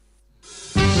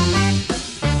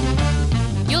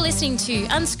listening to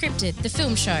Unscripted, the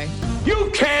film show. You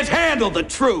can't handle the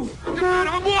truth. God,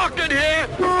 I'm walking here.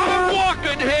 I'm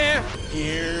walking here.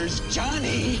 Here's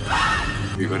Johnny.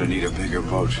 You're gonna need a bigger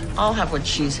boat. I'll have what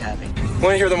she's having.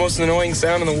 Want to hear the most annoying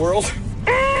sound in the world?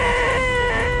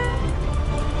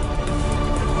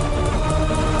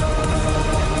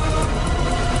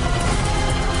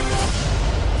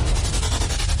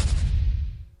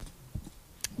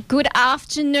 Good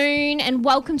afternoon and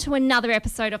welcome to another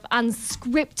episode of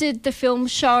Unscripted, the film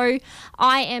show.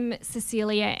 I am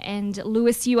Cecilia and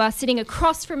Lewis. You are sitting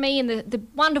across from me in the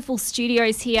wonderful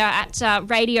studios here at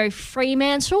Radio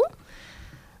Fremantle.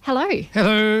 Hello.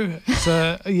 Hello.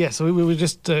 So we were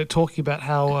just talking about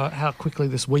how quickly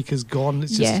this week has gone.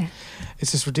 It's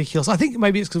just ridiculous. I think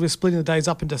maybe it's because we're splitting the days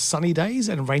up into sunny days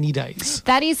and rainy days.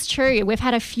 That is true. We've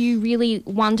had a few really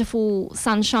wonderful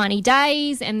sunshiny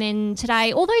days, and then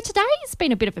today, although today's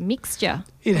been a bit of a mixture.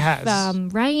 It has.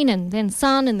 Rain and then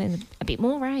sun and then a bit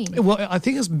more rain. Well, I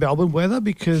think it's Melbourne weather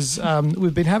because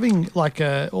we've been having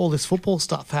all this football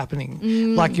stuff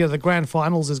happening. Like, the grand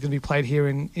finals is going to be played here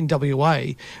in WA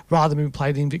rather than being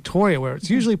played in Victoria where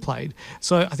it's usually played.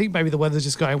 So I think maybe the weather's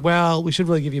just going, well, we should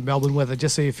really give you Melbourne weather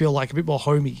just so you feel like a bit more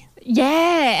homey.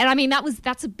 Yeah, and I mean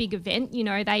that's a big event. You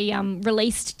know, they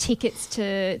released tickets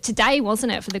to today,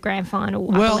 wasn't it, for the grand final?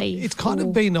 Well, I believe. it's kind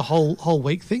of been a whole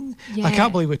week thing. Yeah. I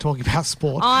can't believe we're talking about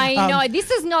sport. I know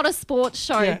this is not a sports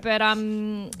show, but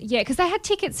because they had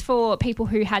tickets for people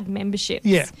who had memberships.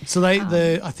 Yeah, so I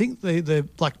think the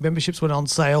memberships went on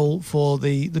sale for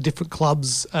the different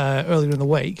clubs earlier in the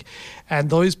week,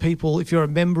 and those people, if you're a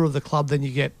member of the club, then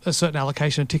you get a certain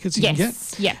allocation of tickets you can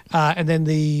get. Yeah. And then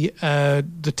the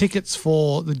tickets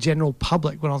for the general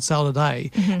public went on sale today,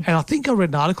 and I think I read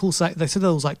an article they said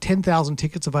there was 10,000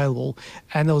 tickets available,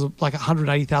 and there was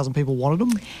 180,000 people wanted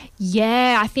them.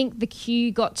 Yeah, I think the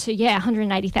queue got to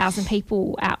 180,000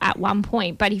 people at one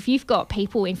point. But if you've got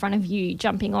people in front of you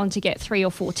jumping on to get 3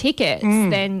 or 4 tickets,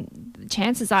 then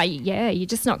chances are, you're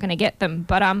just not going to get them.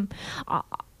 But I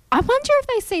wonder if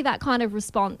they see that kind of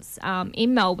response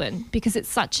in Melbourne, because it's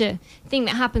such a thing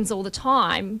that happens all the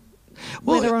time.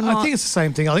 Well, I think it's the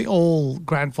same thing. I think all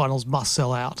grand finals must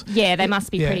sell out. Yeah, they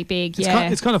must be pretty big.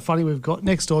 It's kind of funny. We've got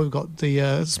next door. We've got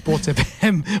the Sports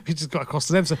FM. We just got across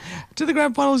to them. So, do the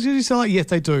grand finals usually sell out? Yes,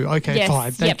 they do. Okay,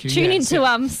 fine. Thank you. Tune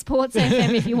into Sports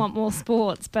FM if you want more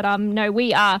sports. But no,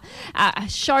 we are a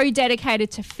show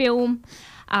dedicated to film.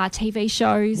 TV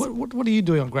shows. What are you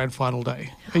doing on grand final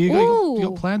day? Are you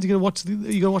got plans? Are you going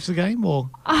to watch the game or?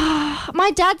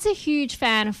 My dad's a huge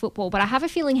fan of football, but I have a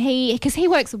feeling because he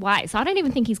works away, so I don't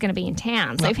even think he's going to be in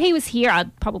town. So if he was here,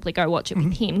 I'd probably go watch it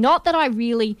with him. Not that I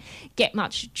really get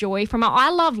much joy from it. I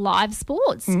love live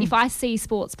sports. If I see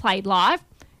sports played live,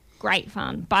 great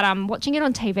fun. But watching it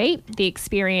on TV, the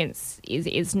experience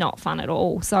is not fun at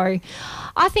all. So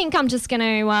I think I'm just going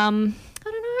to, I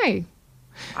don't know.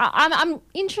 I'm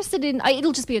interested in.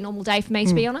 It'll just be a normal day for me,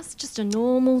 to be honest. Just a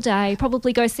normal day.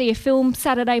 Probably go see a film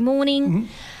Saturday morning.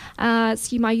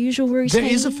 It's my usual routine.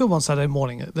 There is a film on Saturday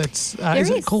morning. Is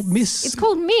it called Miss? It's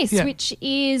called Miss, which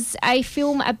is a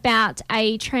film about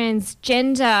a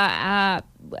transgender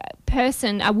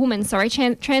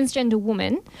transgender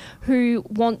woman wui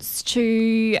wants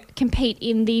to compete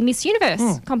in the Miss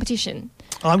Universe competition.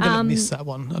 I'm going to miss that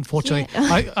one, unfortunately.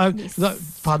 Yeah.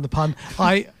 Pardon the pun.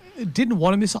 I didn't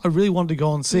want to miss it. I really wanted to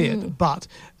go and see it, but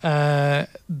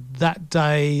that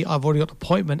day I've already got an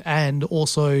appointment, and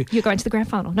also you're going to the grand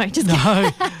final. No, just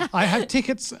I have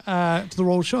tickets to the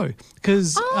Royal Show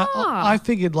because I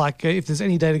figured if there's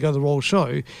any day to go to the Royal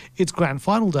Show, it's grand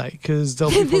final day because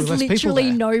there'll be there's less people there.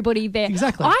 literally nobody there.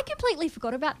 Exactly. I completely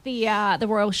forgot about the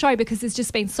Royal Show because there's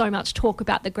just been so much talk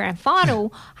about the grand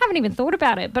final. I haven't even thought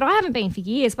about it, but I haven't been for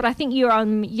years. But I think your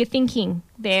thinking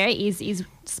there is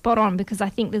spot on, because I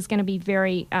think there's going to be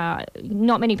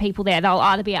not many people there. They'll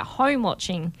either be at home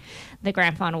watching the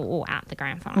grand final or at the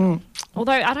grand final.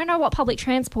 Although I don't know what public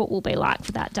transport will be like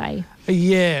for that day.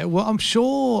 Yeah, well, I'm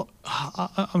sure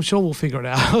we'll figure it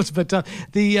out. But I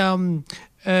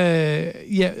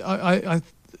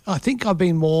think I've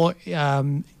been more.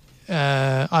 I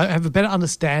have a better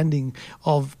understanding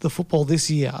of the football this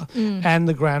year and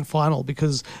the grand final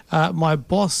because my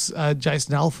boss,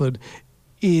 Jason Alford,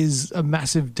 is a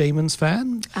massive Demons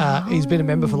fan. He's been a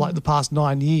member for the past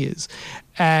 9 years,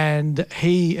 and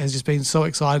he has just been so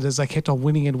excited as they kept on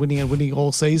winning and winning and winning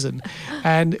all season.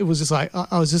 And it was just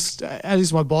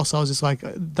as my boss, I was just like,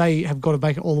 they have got to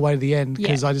make it all the way to the end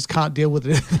because I just can't deal with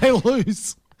it if they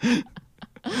lose.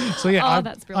 So yeah,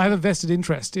 that's I brilliant. have a vested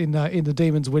interest in the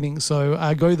Demons winning.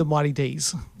 So go the Mighty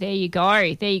D's. There you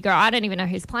go. There you go. I don't even know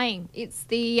who's playing. It's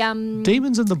the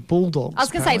Demons and the Bulldogs. I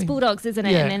was going to say it's apparently. Bulldogs, isn't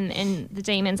it? Yeah. And the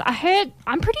Demons.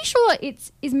 I'm pretty sure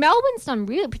is Melbourne's done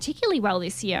really particularly well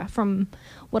this year from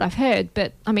what I've heard.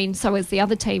 But I mean, so is the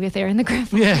other team if they're in the grand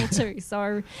final Yeah. too.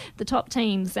 So the top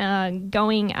teams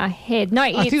going ahead. No,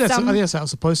 I think that's how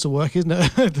it's supposed to work, isn't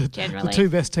it? the Generally. two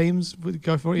best teams would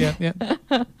go for it. Yeah,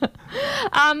 yeah.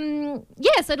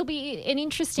 so it'll be an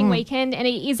interesting weekend, and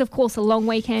it is of course a long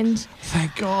weekend,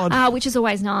 Thank God. which is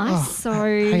always nice. So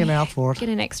hanging out for it. get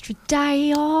an extra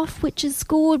day off, which is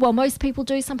good. Well, most people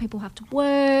do. Some people have to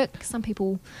work. Some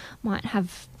people might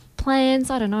have plans.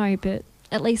 I don't know, but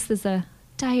at least there's a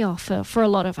day off for a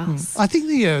lot of us. I think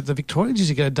the Victorians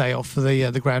usually get a day off for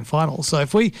the grand final. So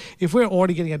if we're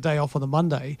already getting a day off on the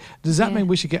Monday, does that mean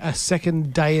we should get a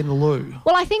second day in lieu?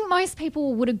 Well, I think most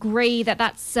people would agree that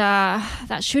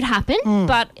that should happen,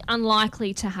 but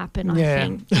unlikely to happen. I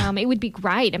think it would be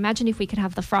great. Imagine if we could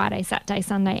have the Friday, Saturday,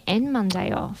 Sunday, and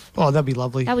Monday off. Oh, that'd be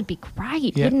lovely. That would be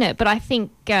great, wouldn't it? But I think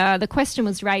the question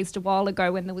was raised a while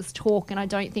ago when there was talk, and I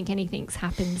don't think anything's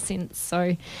happened since.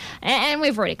 So, and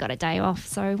we've already got a day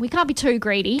off, so we can't be too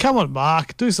greedy. Come on,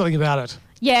 Mark, do something about it.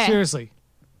 Yeah. Seriously.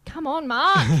 Come on,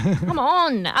 Mark. Come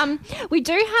on. We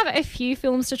do have a few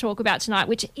films to talk about tonight,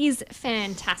 which is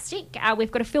fantastic.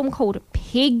 We've got a film called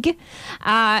Pig.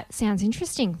 Sounds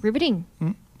interesting, riveting.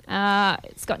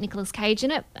 It's got Nicolas Cage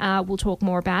in it. We'll talk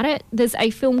more about it. There's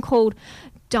a film called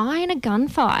Die in a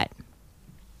Gunfight.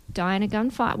 Die in a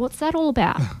Gunfight. What's that all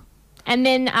about? And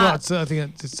then... I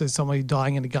think it's somebody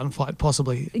dying in a gunfight,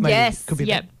 possibly. Maybe. Yes, Could be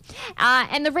yep.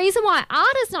 And the reason why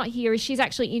Arda's not here is she's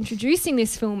actually introducing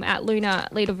this film at Luna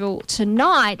Leaderville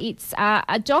tonight. It's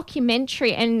a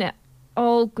documentary, and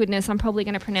oh goodness, I'm probably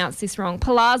going to pronounce this wrong.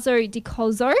 Palazzo di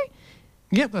Cozzo.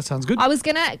 Yep, that sounds good. I was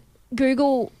going to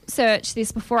Google search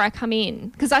this before I come in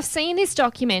because I've seen this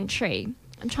documentary.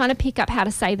 I'm trying to pick up how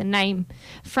to say the name,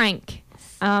 Franco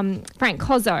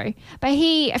Cozzo,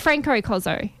 but Franco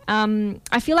Cozzo.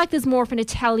 I feel like there's more of an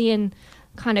Italian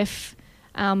kind of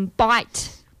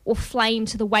bite or flame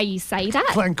to the way you say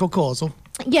that. Franco Cozzo.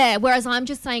 Yeah, whereas I'm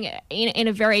just saying it in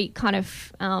a very kind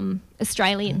of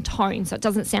Australian tone, so it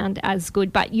doesn't sound as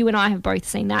good. But you and I have both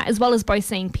seen that, as well as both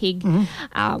seeing Pig,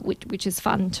 which is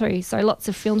fun too. So lots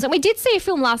of films. And we did see a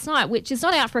film last night, which is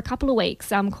not out for a couple of weeks,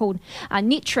 called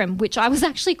Nitram, which I was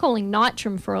actually calling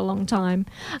Nitram for a long time,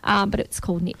 but it's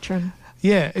called Nitram.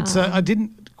 Yeah, it's. I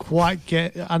didn't quite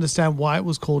understand why it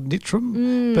was called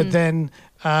Nitram, but then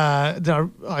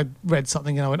I read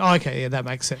something and I went, oh, okay, yeah, that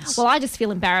makes sense. Well, I just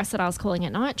feel embarrassed that I was calling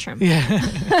it Nitram.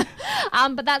 Yeah.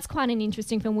 But that's quite an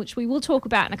interesting film, which we will talk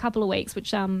about in a couple of weeks,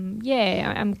 which,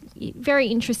 very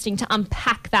interesting to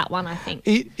unpack that one, I think.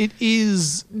 It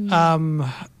is...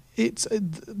 It's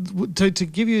to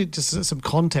give you just some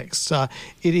context.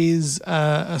 It is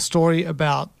a story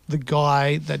about the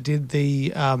guy that did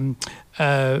the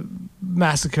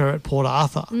massacre at Port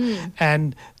Arthur,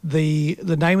 and the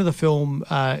name of the film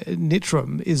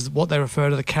Nitram is what they refer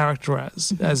to the character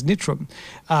as Nitram,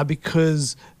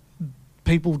 because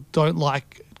people don't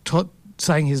like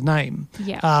saying his name,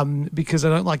 because they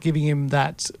don't like giving him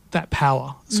that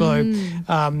power. So, and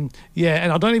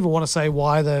I don't even want to say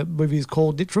why the movie is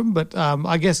called Nitram, but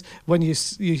I guess when you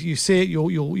see it,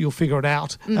 you'll figure it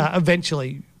out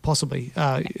eventually, possibly.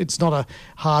 It's not a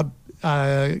hard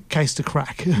case to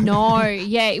crack. No,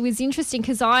 yeah, it was interesting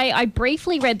because I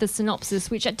briefly read the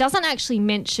synopsis, which it doesn't actually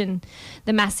mention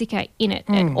the massacre in it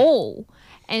at all.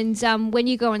 And when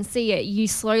you go and see it, you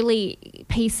slowly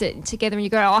piece it together and you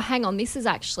go, oh, hang on, this is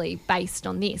actually based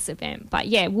on this event. But,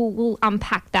 yeah, we'll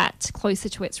unpack that closer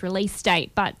to its release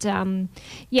date. But,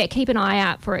 keep an eye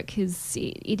out for it because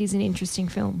it is an interesting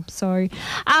film. So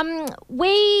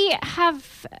we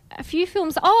have a few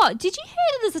films. Oh, did you hear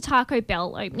that there's a Taco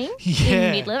Bell opening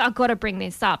in Midland? I've got to bring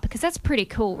this up because that's pretty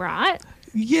cool, right?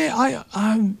 Yeah,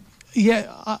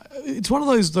 it's one of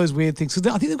those weird things. 'Cause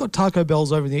I think they've got Taco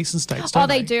Bells over in the eastern states, don't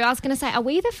they? They do. I was going to say, are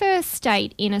we the first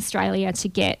state in Australia to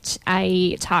get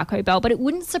a Taco Bell? But it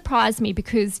wouldn't surprise me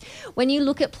because when you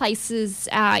look at places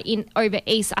over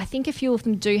east, I think a few of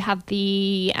them do have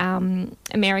the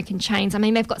American chains. I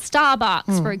mean, they've got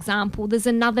Starbucks, for example. There's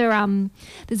another,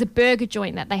 there's a burger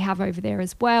joint that they have over there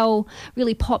as well.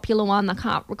 Really popular one. I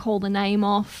can't recall the name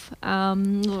of.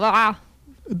 The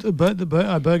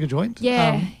burger joint?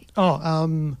 Yeah.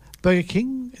 Burger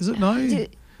King, is it? No?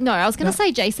 No, I was going to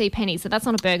say JC Penney's, so that's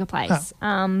not a burger place.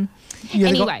 Yeah,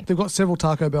 anyway. they've got several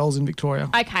Taco Bells in Victoria.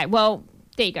 Okay, well,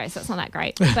 There you go. So it's not that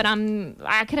great. But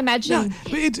I can imagine. No,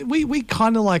 but we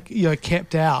kind of like,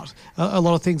 kept out a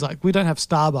lot of things. Like we don't have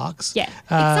Starbucks. Yeah,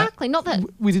 exactly. Not that.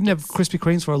 We didn't have Krispy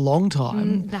Kremes for a long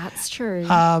time. That's true.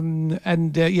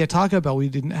 And Taco Bell we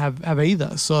didn't have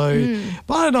either. So,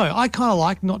 but I don't know. I kind of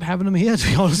like not having them here, to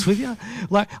be honest with you.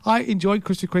 Like I enjoyed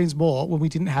Krispy Kremes more when we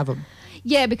didn't have them.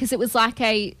 Yeah, because it was like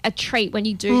a treat when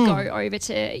you do go over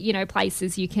to,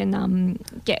 places you can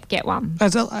get one.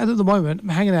 At the moment, I'm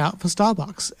hanging out for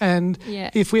Starbucks. And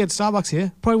if we had Starbucks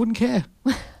here, probably wouldn't care.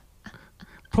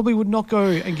 Probably would not go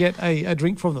and get a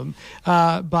drink from them.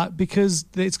 But because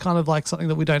it's kind of like something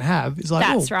that we don't have, it's like,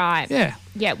 that's right. Yeah.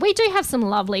 Yeah, we do have some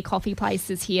lovely coffee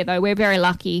places here, though. We're very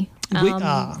lucky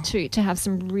to have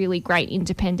some really great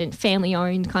independent,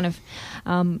 family-owned kind of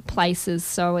places.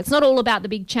 So it's not all about the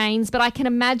big chains, but I can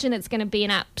imagine it's going to be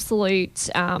an absolute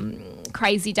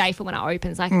crazy day for when it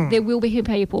opens. Like there will be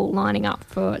people lining up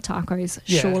for tacos,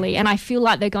 surely. And I feel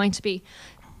like they're going to be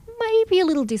maybe a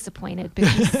little disappointed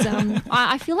because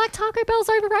I feel like Taco Bell's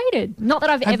overrated. Not that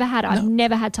I've ever had it. I've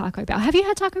never had Taco Bell. Have you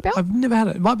had Taco Bell? I've never had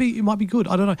it. It might be good.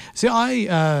 I don't know. See,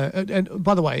 and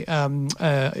by the way,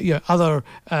 other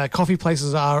coffee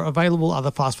places are available. Other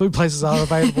fast food places are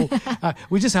available.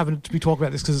 We just happen to be talking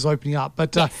about this because it's opening up.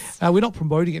 But we're not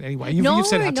promoting it anyway. You've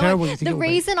said how terrible you think it will be.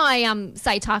 The reason I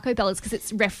say Taco Bell is because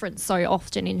it's referenced so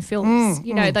often in films.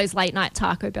 Those late night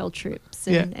Taco Bell trips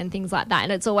and things like that.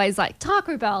 And it's always like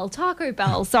Taco Bell.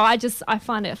 So I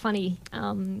find it funny.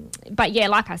 But yeah,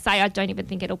 like I say, I don't even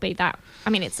think it'll be that. I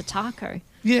mean, it's a taco.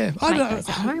 Yeah, I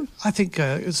don't. I think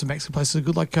some Mexican places are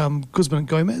good, like Guzman and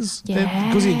Gomez.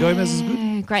 Yeah, Guzzi and Gomez is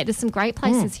good. Great. There's some great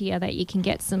places here that you can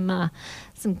get some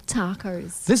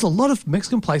tacos. There's a lot of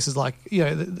Mexican places like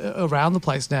around the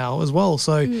place now as well.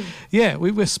 So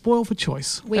we're spoiled for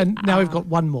choice. Now we've got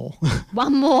one more.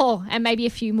 One more, and maybe a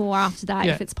few more after that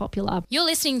if it's popular. You're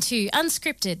listening to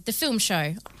Unscripted, the film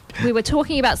show. We were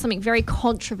talking about something very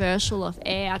controversial off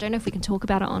air. I don't know if we can talk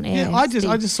about it on air. Yeah, I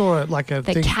just saw it like a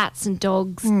the thing. Cats and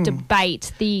dogs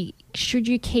debate. Should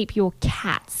you keep your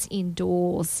cats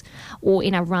indoors or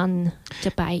in a run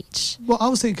debate? Well, I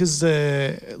was thinking because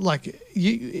the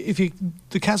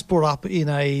cat's brought up in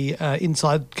a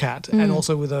inside cat and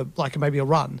also with maybe a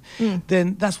run,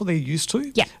 then that's what they're used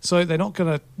to. Yeah. So they're not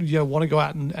going to want to go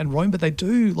out and roam, but they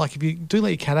do. Like if you do let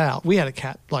your cat out, we had a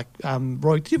cat like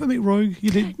Rogue. Did you ever meet Rogue?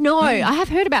 You did? No, I have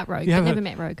heard about Rogue, but never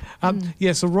met Rogue.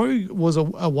 Yeah, so Rogue was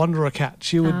a wanderer cat.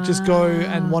 She would just go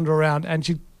and wander around, and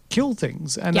she'd kill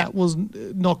things, and that was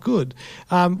not good.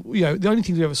 The only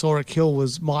thing we ever saw her kill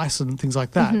was mice and things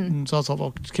like that. And so I was like,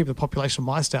 well, just keep the population of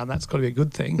mice down. That's got to be a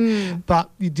good thing.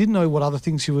 But you didn't know what other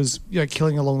things she was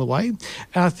killing along the way. And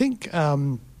I think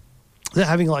they're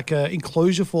having like an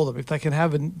enclosure for them if they can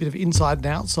have a bit of inside and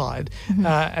outside,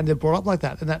 and they're brought up like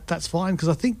that, and that's fine because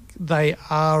I think they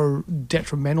are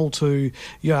detrimental to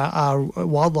our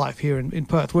wildlife here in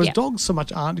Perth, whereas dogs so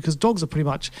much aren't, because dogs are pretty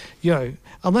much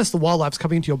unless the wildlife's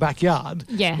coming into your backyard,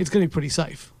 it's going to be pretty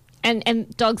safe.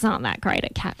 And dogs aren't that great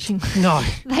at catching. No,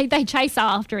 they chase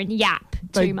after and yap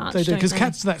too much. They do, because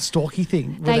cats do that stalky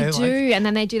thing. They do, and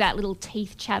then they do that little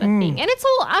teeth chatter thing. And it's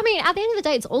all. I mean, at the end of the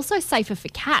day, it's also safer for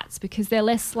cats because they're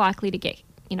less likely to get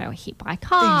hit by a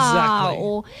car. Exactly.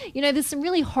 Or there's some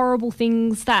really horrible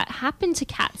things that happen to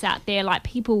cats out there. Like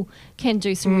people can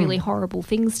do some really horrible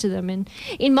things to them. And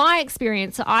in my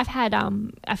experience, I've had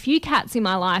a few cats in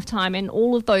my lifetime, and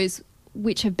all of those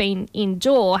which have been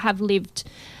indoor have lived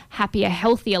happier,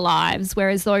 healthier lives,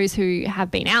 whereas those who have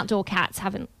been outdoor cats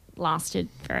haven't lasted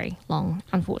very long,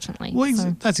 unfortunately.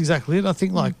 Well, that's exactly it. I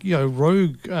think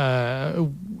Rogue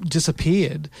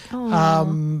disappeared.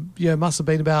 Must have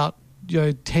been about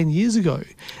 10 years ago.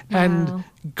 Wow. And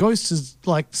Ghost has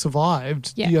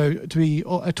survived to be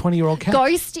a 20-year-old cat.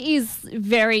 Ghost is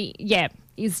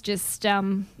is just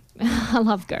I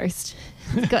love Ghost.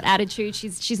 She's got attitude.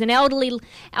 She's an elderly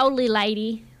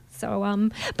lady. So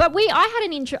but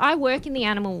I work in the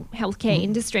animal healthcare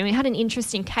industry, and we had an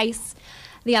interesting case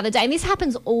the other day, and this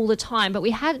happens all the time, but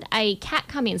we had a cat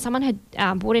come in. Someone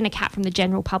had brought in a cat from the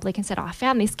general public and said, I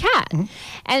found this cat.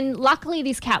 And luckily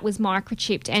this cat was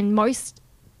microchipped, and most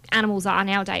animals are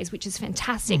nowadays, which is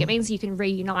fantastic. It means you can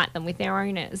reunite them with their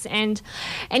owners. And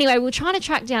anyway, we were trying to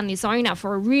track down this owner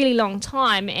for a really long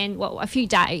time, and a few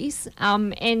days.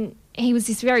 And he was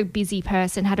this very busy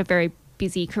person, had a very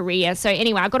busy career. So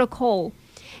anyway, I got a call,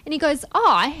 and he goes,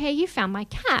 I hear you found my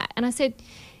cat. And I said,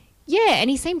 yeah, and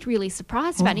he seemed really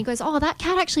surprised about it. And he goes, that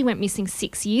cat actually went missing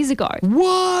 6 years ago.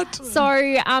 What?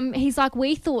 So he's like,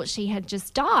 we thought she had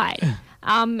just died.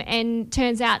 And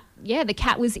turns out, the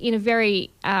cat was in a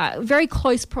very, very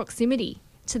close proximity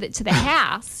to the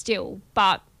house still,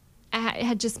 but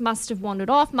had just must have wandered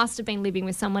off, must have been living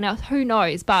with someone else. Who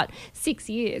knows? But 6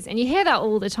 years, and you hear that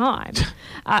all the time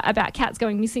about cats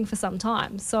going missing for some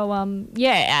time. So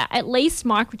at least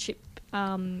microchip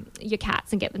your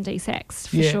cats and get them desexed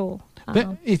for sure.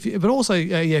 But if you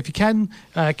can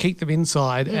keep them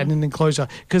inside and in an enclosure,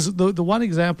 because the one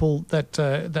example that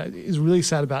is really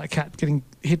sad about a cat getting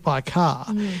hit by a car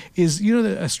is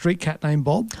a street cat named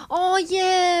Bob. Oh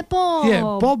yeah, Bob. Yeah,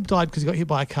 Bob died because he got hit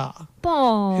by a car.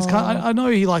 Bob. His car, I know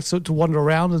he likes to wander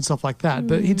around and stuff like that,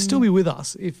 but he'd still be with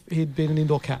us if he'd been an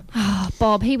indoor cat.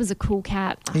 Bob, he was a cool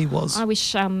cat. He was. I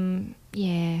wish.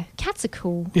 Cats are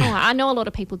cool. Yeah. Oh, I know a lot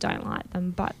of people don't like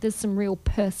them, but there's some real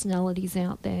personalities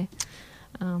out there.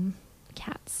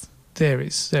 Cats. There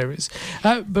is.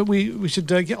 But we should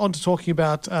get on to talking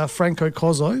about Franco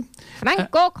Cozzo.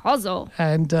 Franco Cozzo.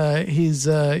 And he's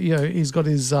got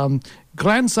his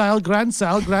grand sale. Grand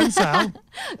sale.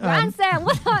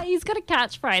 He's got a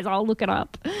catchphrase. I'll look it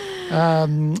up.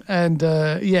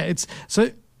 It's so.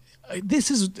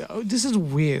 This is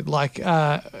weird. Like,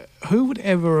 who would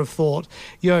ever have thought?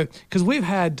 Because we've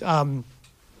had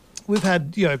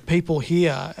people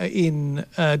here in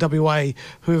WA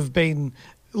who have been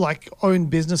like owned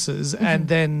businesses, and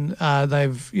then they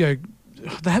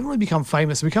haven't really become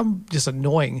famous. They become just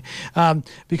annoying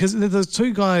because there's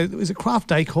two guys. Is it Craft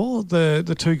Decor?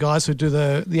 The two guys who do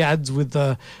the ads with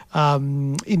the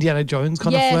Indiana Jones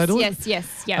kind of flair to it.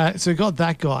 Yes. Yeah. So we got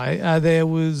that guy.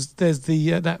 There's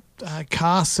that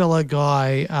car seller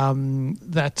guy.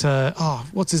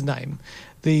 What's his name?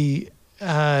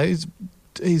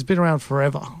 He's been around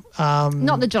forever.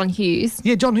 Not the John Hughes.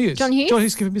 Yeah, John Hughes. John Hughes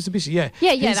Mitsubishi. Yeah.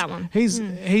 Yeah, that one.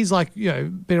 He's like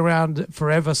been around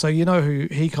forever, so you know who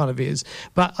he kind of is.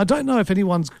 But I don't know if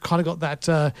anyone's kind of got that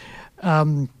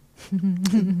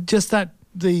just that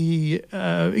the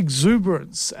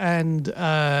exuberance and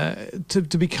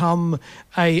to become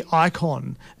a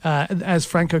icon as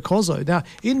Franco Cozzo. Now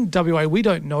in WA we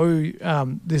don't know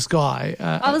this guy.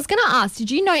 I was going to ask,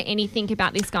 did you know anything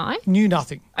about this guy? Knew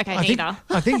nothing. Okay, neither.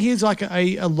 I think he's like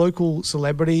a local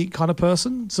celebrity kind of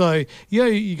person. So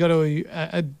you go to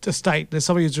a state, there's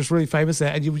somebody who's just really famous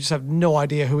there, and you just have no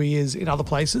idea who he is in other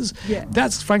places. Yeah,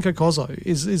 that's Franco Cozzo.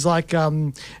 Is like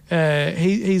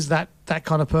he's that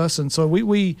kind of person. So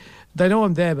they know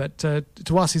him there, but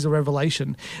to us he's a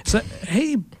revelation. So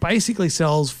he basically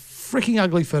sells freaking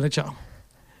ugly furniture.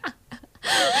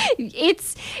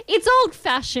 It's old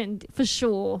fashioned for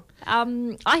sure.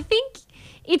 I think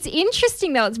it's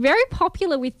interesting though. It's very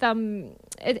popular with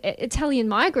Italian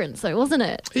migrants, though, wasn't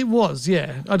it? It was,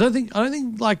 yeah. I don't think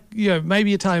like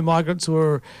maybe Italian migrants who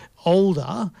are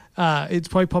older. It's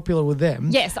probably popular with them.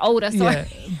 Yes, older. Sorry, yeah,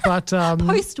 but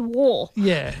post-war.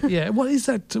 Yeah. What is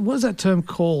that? What is that term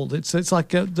called? It's like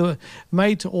the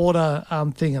made-to-order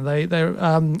thing, and they're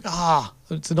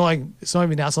it's annoying. It's annoying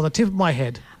me now. It's on the tip of my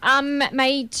head.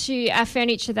 Made to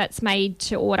furniture that's made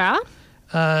to order.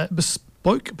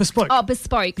 Bespoke. Oh,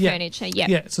 bespoke furniture. Yeah.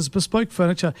 Yeah. So it's bespoke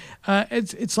furniture.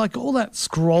 It's like all that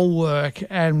scroll work,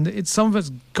 and some of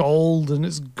it's gold and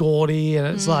it's gaudy, and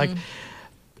it's like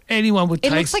anyone would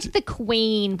taste. It looks like the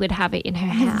Queen would have it in her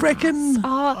house. You reckon?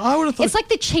 I would have thought it's like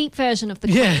the cheap version of the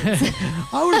Queen. Yeah.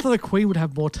 I would have thought the Queen would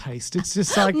have more taste. It's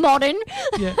just like modern.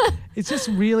 Yeah. It's just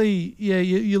really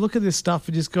you look at this stuff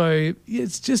and just go,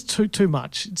 it's just too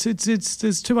much. It's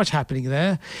there's too much happening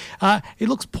there. It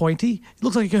looks pointy. It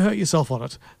looks like you can hurt yourself on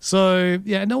it. So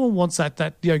yeah, no one wants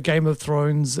that Game of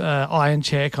Thrones iron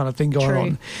chair kind of thing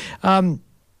going on.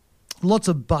 Lots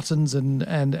of buttons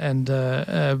and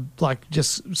like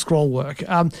just scroll work.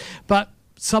 But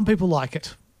some people like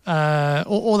it.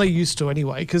 Or they used to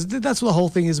anyway, because that's what the whole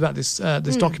thing is about this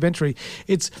documentary.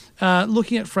 It's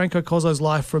looking at Franco Cozzo's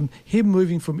life from him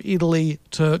moving from Italy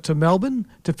to Melbourne,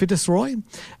 to Fitzroy,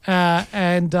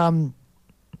 and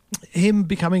him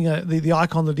becoming the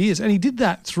icon that he is. And he did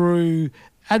that through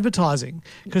advertising,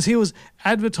 because he was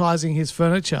advertising his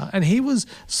furniture, and he was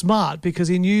smart because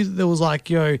he knew that there was like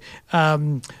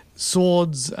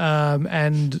swords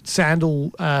and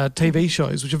sandal TV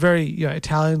shows, which are very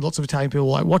Italian. Lots of Italian people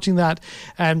like watching that,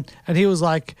 and he was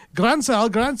like gran sale,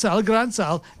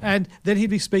 and then he'd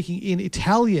be speaking in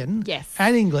Italian,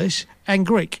 and English and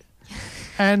Greek.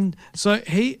 And so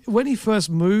when he first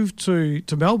moved to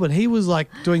Melbourne, he was like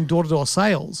doing door-to-door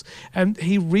sales, and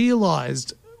he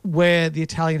realised where the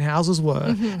Italian houses were,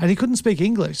 and he couldn't speak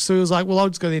English, so he was like, well, I'll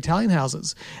just go to the Italian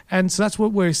houses. And so that's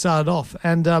where he started off,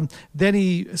 and then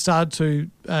he started to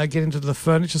get into the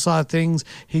furniture side of things.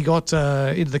 He got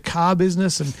into the car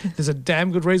business, and there's a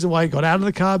damn good reason why he got out of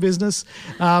the car business.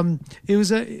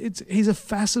 He's a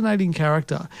fascinating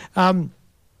character.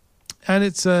 And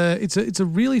it's a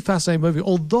really fascinating movie.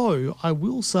 Although I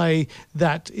will say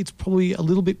that it's probably a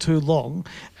little bit too long,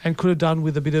 and could have done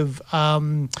with a bit of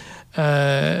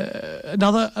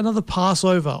another pass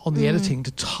over on the editing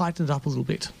to tighten it up a little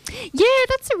bit. Yeah,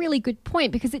 that's a really good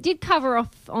point, because it did cover off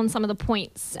on some of the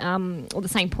points, or the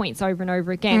same points over and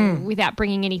over again without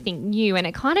bringing anything new. And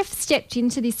it kind of stepped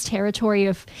into this territory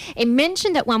of, it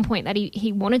mentioned at one point that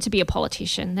he wanted to be a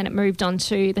politician. Then it moved on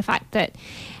to the fact that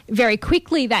very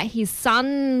quickly that his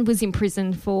son was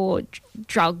imprisoned for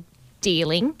drug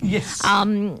dealing. Yes.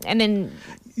 And then...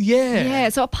 Yeah,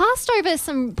 so it passed over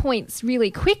some points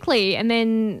really quickly, and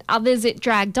then others it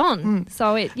dragged on.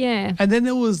 So it, And then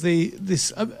there was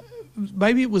this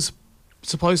maybe it was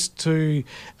supposed to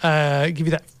give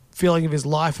you that feeling of his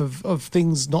life of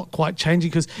things not quite changing,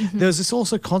 because there was this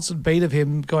also constant beat of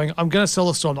him going, I'm going to sell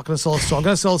a store, I'm not going to sell a store, I'm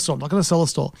going to sell a store, I'm not going to sell a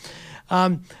store.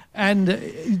 And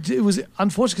it was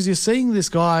unfortunate, because you're seeing this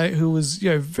guy who was,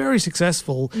 very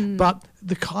successful, but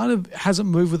the kind of hasn't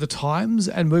moved with the times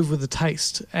and moved with the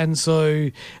taste. And so,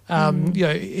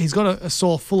 he's got a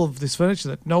store full of this furniture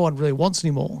that no one really wants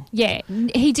anymore. Yeah,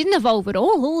 he didn't evolve at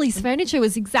all. All his furniture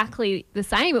was exactly the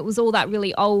same. It was all that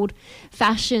really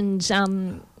old-fashioned,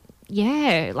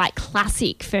 like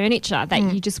classic furniture that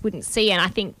you just wouldn't see. And I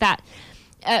think that...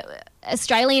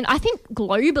 Australian, I think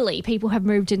globally people have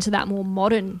moved into that more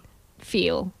modern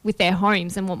feel with their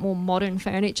homes and want more modern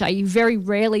furniture. You very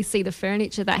rarely see the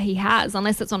furniture that he has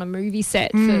unless it's on a movie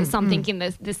set for something in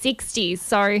the 60s.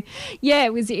 So, yeah,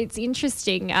 it's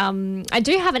interesting. I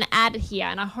do have an ad here,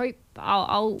 and I hope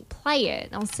I'll play it.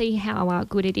 I'll see how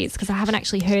good it is, because I haven't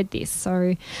actually heard this.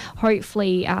 So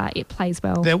hopefully it plays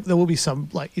well. There will be some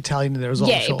Italian in there as well.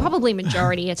 Yeah, sure. Probably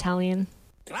majority Italian.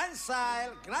 Grand style,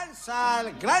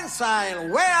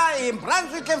 where in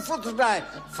Brunswick and Footscray,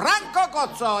 Franco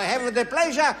Cozzo, I have the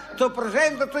pleasure to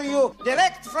present to you,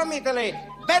 direct from Italy,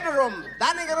 bedroom,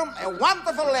 dining room, a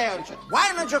wonderful lounge.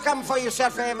 Why don't you come for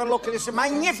yourself and have a look at this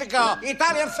magnifico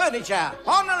Italian furniture?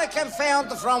 Only can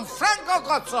found from Franco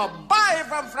Cozzo. Buy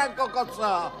from Franco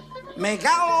Cozzo.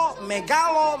 Megalo,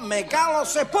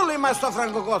 sepulima sto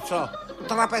Franco Cozzo.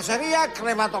 Trapezeria,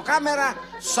 crevatocamera,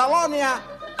 salonia,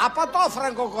 απατώ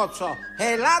Franco Cozzo.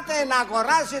 Ελάτε να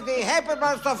αγοράσετε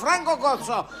έπαιρνα στο Franco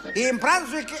Cozzo. In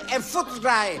Brunswick e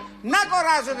Footscray. Να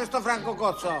αγοράσετε στο Franco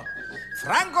Cozzo.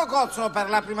 Franco Cozzo per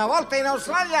la prima volta in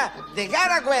Australia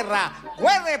dichiara guerra.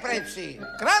 Guerra ai prezzi.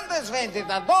 Grande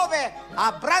svendita. Dove?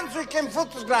 A Brunswick e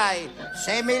Footscray.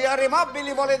 Se i migliori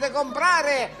mobili volete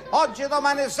comprare, oggi,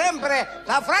 domani e sempre,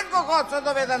 da Franco Cozzo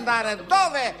dovete andare.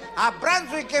 Dove? A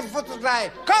Brunswick e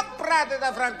Footscray. Comprate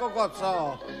da Franco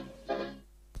Cozzo.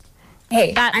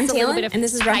 Hey, That's I'm a little Taylor, bit of and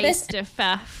this is Rumpus. taste of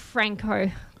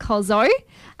Franco Cozzo.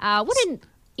 What an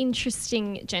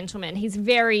interesting gentleman. He's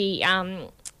very,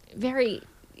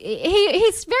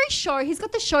 he's very show. He's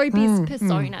got the showbiz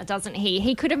persona, doesn't he?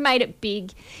 He could have made it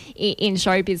big in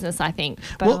show business, I think.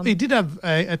 But, well, he did have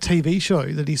a TV show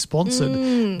that he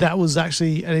sponsored that was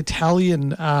actually an Italian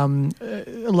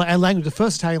language, the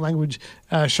first Italian language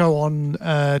show on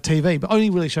TV, but only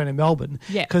really shown in Melbourne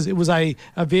because it was a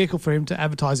vehicle for him to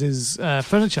advertise his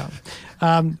furniture.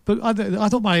 But I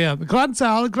thought my grand sale,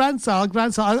 I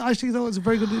actually thought it was a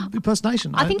very good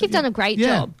impersonation. I think you've done a great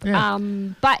job. Yeah.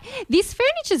 But this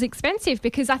furniture is expensive,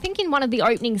 because I think in one of the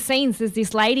opening scenes there's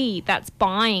this lady that's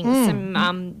buying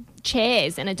some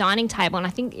chairs and a dining table, and I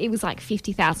think it was like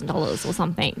 $50,000 or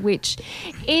something, which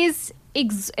is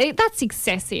that's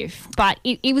excessive. But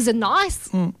it was a nice.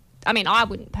 I mean, I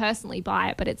wouldn't personally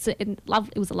buy it, but it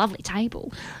was a lovely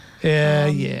table.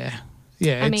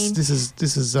 Yeah, this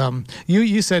is.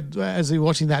 You said as you were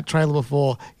watching that trailer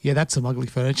before, that's some ugly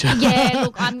furniture. Yeah,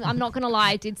 look, I'm not going to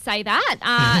lie, I did say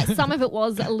that. Some of it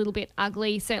was a little bit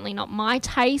ugly, certainly not my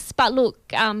taste. But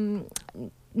look,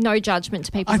 no judgment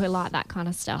to people who like that kind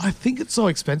of stuff. I think it's so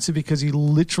expensive because you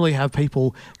literally have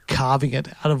people carving it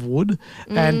out of wood,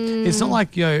 and it's not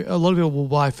like a lot of people will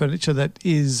buy furniture that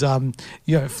is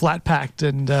flat packed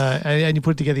and you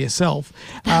put it together yourself.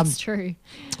 That's true.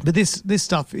 But this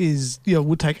stuff is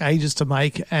would take ages to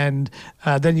make, and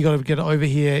then you got to get it over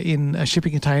here in a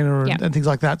shipping container and things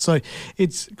like that. So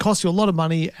it's costs you a lot of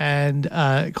money and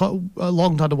a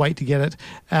long time to wait to get it.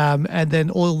 And then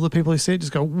all the people who see it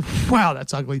just go, "Wow,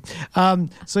 that's ugly."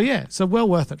 So well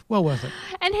worth it. Well worth it.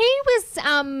 And he was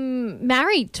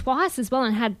married twice as well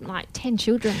and had like 10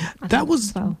 children. That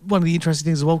was one of the interesting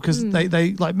things as well, because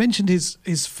they like mentioned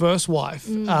his first wife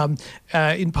in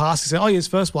passing. Said, "Oh, yeah, his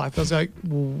first wife." I was like,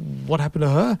 well, what happened to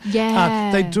her?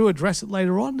 Yeah. They do address it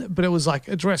later on, but it was like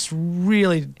addressed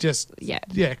really just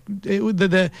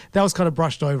that was kind of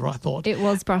brushed over, I thought. It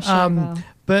was brushed over.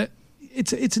 But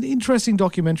it's an interesting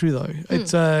documentary though.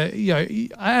 It's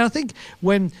and I think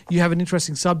when you have an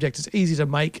interesting subject, it's easy to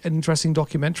make an interesting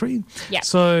documentary. Yeah.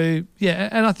 So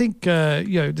and I think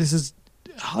this is.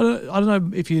 I don't know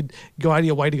if you'd go out of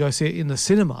your way to go see it in the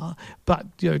cinema, but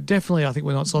definitely I think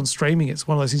when it's on streaming, it's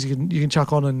one of those things you can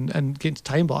chuck on and get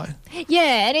entertained by.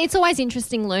 Yeah, and it's always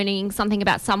interesting learning something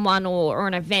about someone or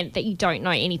an event that you don't know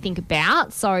anything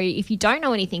about. So if you don't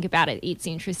know anything about it, it's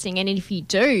interesting, and if you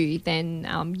do,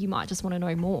 then you might just want to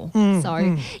know more.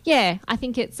 Yeah, I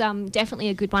think it's definitely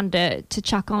a good one to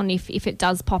chuck on if it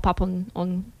does pop up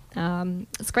on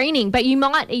screening. But you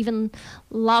might even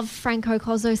love Franco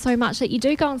Cozzo so much that you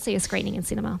do go and see a screening in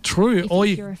cinema. True.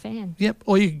 If you're a fan. Yep.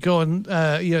 Or you could go and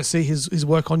see his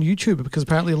work on YouTube, because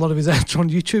apparently a lot of his ads are on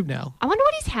YouTube now. I wonder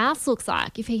what his house looks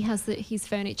like, if he has his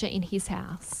furniture in his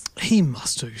house. He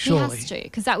must do, surely. He has to,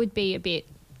 because that would be a bit...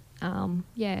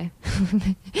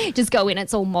 just go in,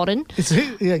 it's all modern.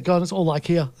 God, it's all like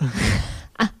here.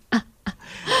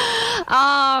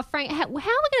 Frank, how are we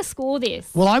going to score this?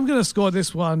 Well, I'm going to score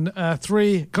this one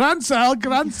 3 grand sales.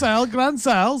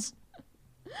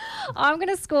 I'm going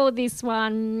to score this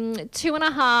one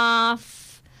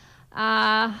 2.5.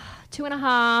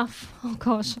 2.5. Oh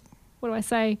gosh, what do I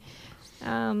say?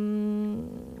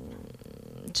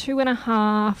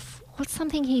 2.5. What's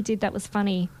something he did that was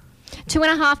funny?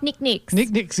 2.5 Nick-Nicks.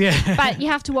 Nick-Nicks, yeah. But you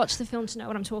have to watch the film to know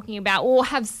what I'm talking about, or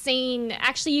have seen...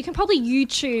 Actually, you can probably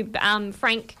YouTube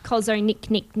Frank Cozzo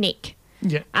Nick.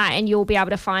 Yeah. And you'll be able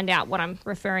to find out what I'm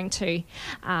referring to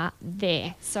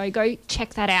there. So go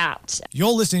check that out.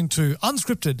 You're listening to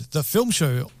Unscripted, the film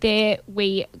show. There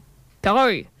we go.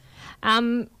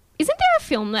 Isn't there a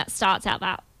film that starts out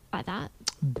like that?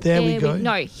 There we go.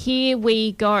 No, Here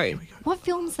We Go. What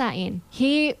film's that in?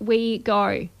 Here We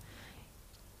Go.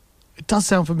 It does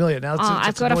sound familiar now.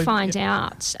 I've got to find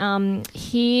out.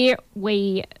 Here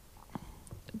We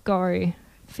Go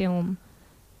film.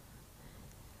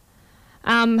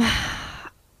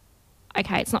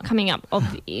 Okay, it's not coming up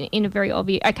in a very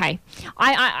obvious... Okay,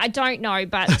 I don't know,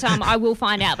 but I will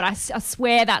find out. But I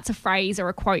swear that's a phrase or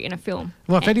a quote in a film.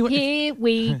 Well, Here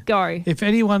we go. If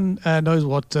anyone knows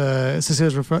what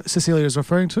Cecilia is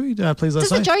referring to, please let us know. Does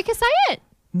the Joker say it?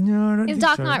 No, I don't in think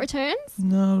Dark so. Knight Returns?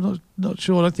 No, not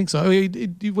sure. I don't think so.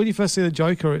 When you first see the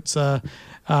Joker, it's I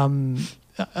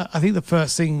think the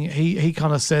first thing he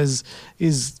kind of says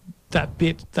is that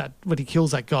bit that when he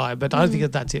kills that guy, but I don't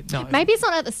think that's it. No, maybe it's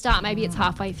not at the start. Maybe it's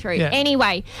halfway through. Yeah.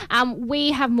 Anyway,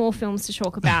 we have more films to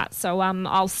talk about, so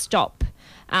I'll stop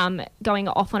going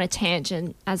off on a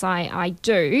tangent as I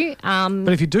do.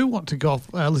 But if you do want to go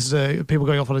off, listen to people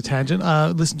going off on a tangent,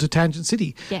 listen to Tangent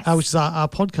City, yes. Which is our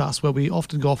podcast where we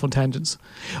often go off on tangents.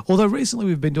 Although recently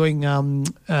we've been doing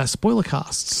spoiler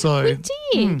casts. So we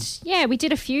did. Yeah, we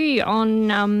did a few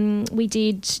on. We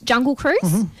did Jungle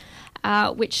Cruise,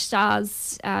 which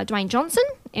stars Dwayne Johnson,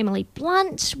 Emily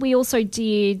Blunt. We also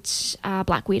did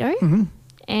Black Widow,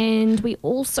 and we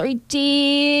also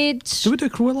did. Did we do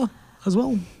Cruella as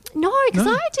well? No, because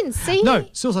I didn't see. No,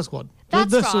 Suicide Squad. That's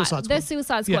the right. Suicide Squad. The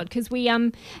Suicide Squad, because we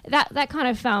that kind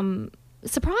of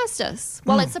surprised us.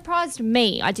 Well, it surprised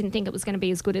me. I didn't think it was going to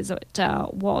be as good as it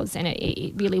was, and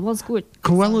it really was good.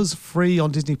 Cruella's free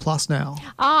on Disney Plus now.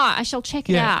 I shall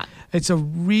check it out. It's a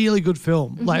really good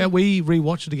film. Like we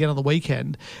rewatched it again on the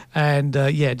weekend, and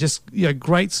just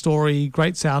great story,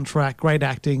 great soundtrack, great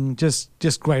acting, just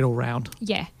great all round.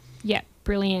 Yeah,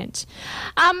 brilliant.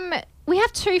 We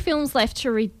have 2 films left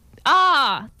to read.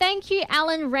 Thank you,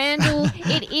 Alan Randall.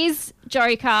 It is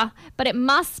Joker, but it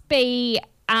must be.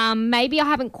 Maybe I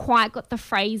haven't quite got the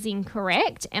phrasing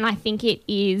correct, and I think it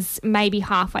is maybe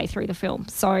halfway through the film.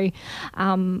 So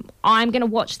I'm going to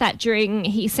watch that during...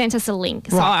 He sent us a link,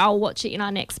 so I'll watch it in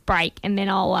our next break, and then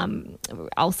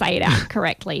I'll say it out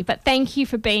correctly. But thank you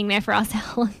for being there for us,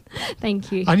 Alan.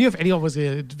 Thank you. I knew if anyone was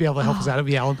going to be able to help us out, it'd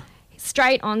be Alan.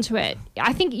 Straight onto it.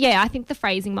 I think the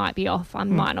phrasing might be off. I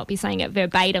might not be saying it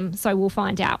verbatim, so we'll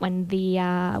find out when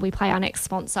we play our next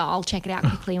sponsor. I'll check it out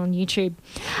quickly on YouTube.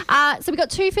 So we've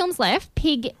got 2 films left,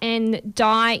 Pig and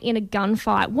Die in a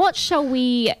Gunfight. What shall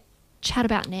we chat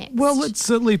about next? Well, let's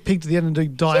leave Pig to the end and do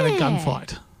Die in a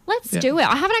Gunfight. Let's do it.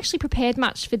 I haven't actually prepared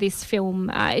much for this film.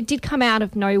 It did come out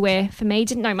of nowhere for me.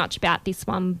 Didn't know much about this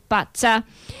one, but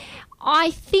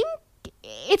I think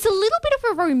it's a little bit of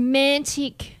a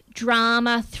romantic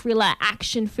drama, thriller,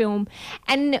 action film.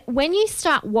 And when you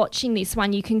start watching this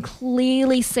one, you can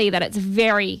clearly see that it's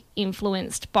very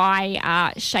influenced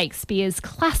by Shakespeare's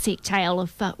classic tale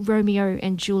of Romeo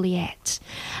and Juliet.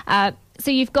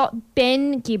 So you've got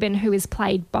Ben Gibbon, who is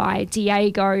played by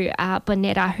Diego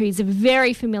Boneta, who's a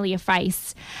very familiar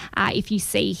face if you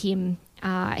see him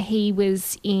He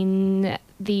was in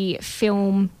the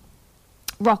film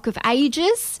Rock of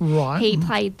Ages. Right. He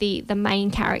played the main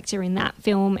character in that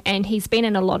film, and he's been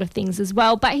in a lot of things as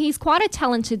well. But he's quite a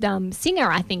talented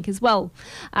singer, I think, as well,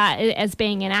 as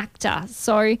being an actor.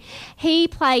 So he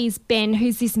plays Ben,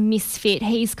 who's this misfit.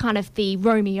 He's kind of the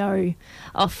Romeo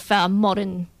of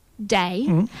modern day.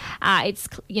 It's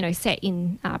set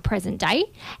in present day,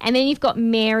 and then you've got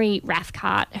Mary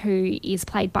Rathcart, who is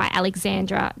played by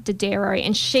Alexandra Daddario,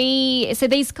 and so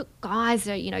these guys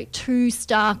are two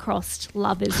star-crossed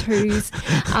lovers who's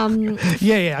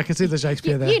yeah, I can see the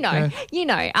Shakespeare there.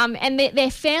 And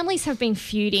their families have been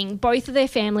feuding. Both of their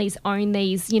families own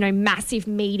these massive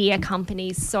media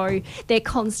companies, so they're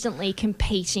constantly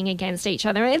competing against each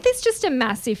other, and there's just a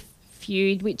massive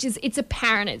feud, it's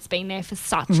apparent it's been there for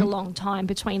such a long time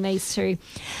between these two.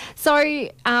 So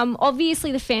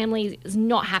obviously the family is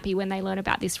not happy when they learn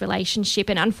about this relationship,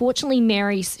 and unfortunately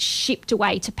Mary's shipped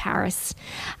away to Paris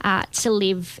to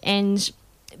live, and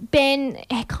Ben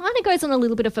kind of goes on a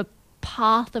little bit of a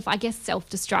path of, I guess,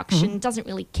 self-destruction, doesn't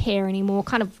really care anymore,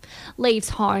 kind of leaves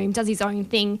home, does his own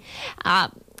thing,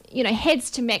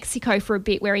 heads to Mexico for a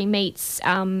bit where he meets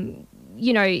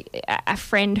a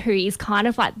friend who is kind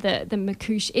of like the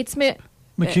Mercutio.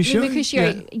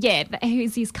 Mercutio? Yeah,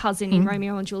 who's his cousin in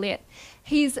Romeo and Juliet.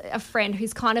 He's a friend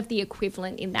who's kind of the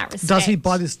equivalent in that respect. Does he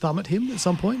bite his thumb at him at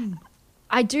some point?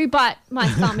 I do bite my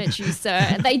thumb at you,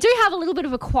 sir. They do have a little bit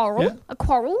of a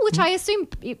quarrel, which I assume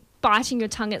biting your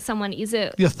tongue at someone is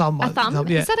your thumb. A thumb.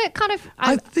 Yeah. Is that a kind of?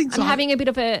 I think so. I'm having a bit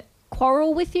of a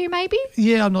quarrel with you, maybe?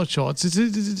 Yeah, I'm not sure. It's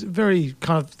very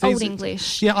kind of Old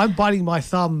English. Yeah, I'm biting my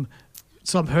thumb,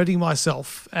 so I'm hurting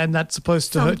myself, and that's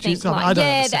supposed to hurt you. I don't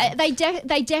understand.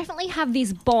 They definitely have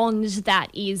this bond that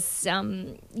is,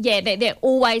 they're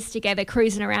always together,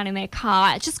 cruising around in their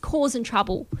car, just causing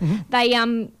trouble. They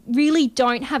really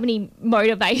don't have any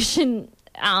motivation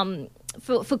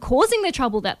for causing the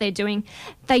trouble that they're doing.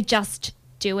 They just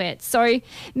do it. So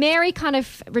Mary kind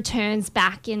of returns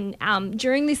back, and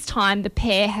during this time the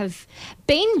pair have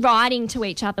been writing to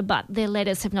each other, but their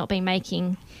letters have not been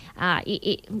making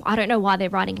I don't know why they're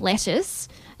writing letters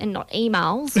and not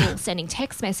emails or sending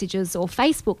text messages or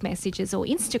Facebook messages or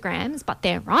Instagrams, but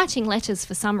they're writing letters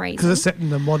for some reason. Because it's set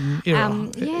in the modern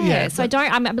era. So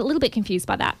I'm a little bit confused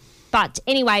by that. But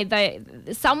anyway,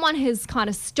 someone is kind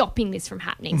of stopping this from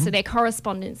happening, so their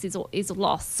correspondence is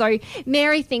lost. So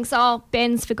Mary thinks,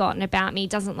 Ben's forgotten about me,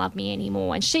 doesn't love me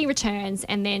anymore, and she returns,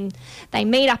 and then they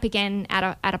meet up again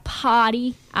at a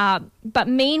party. But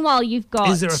meanwhile, you've got...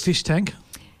 Is there a fish tank?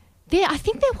 I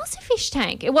think there was a fish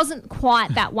tank. It wasn't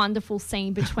quite that wonderful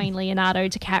scene between Leonardo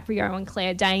DiCaprio and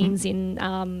Claire Danes in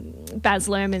Baz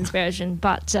Luhrmann's version,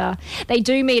 but they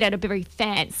do meet at a very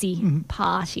fancy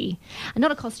party.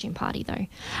 Not a costume party, though.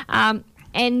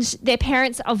 And their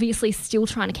parents are obviously still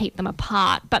trying to keep them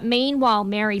apart. But meanwhile,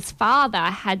 Mary's father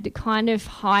had kind of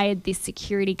hired this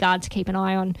security guard to keep an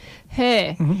eye on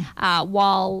her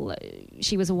while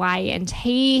she was away. And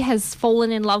he has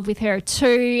fallen in love with her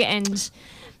too, and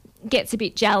gets a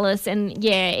bit jealous. And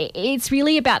it's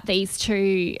really about these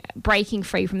two breaking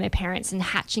free from their parents and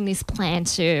hatching this plan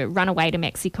to run away to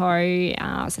Mexico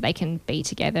so they can be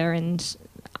together, and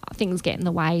things get in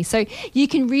the way. So you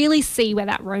can really see where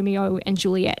that Romeo and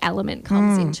Juliet element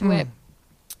comes into it.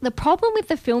 The problem with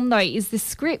the film, though, is the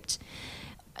script.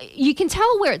 You can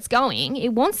tell where it's going. It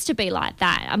wants to be like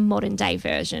that, a modern day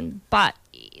version, but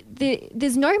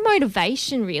there's no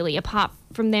motivation really apart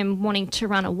from them wanting to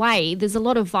run away. There's a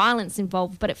lot of violence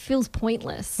involved, but it feels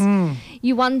pointless.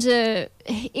 You wonder,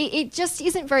 it just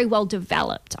isn't very well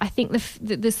developed. I think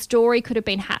the story could have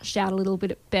been hatched out a little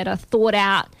bit better, thought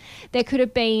out.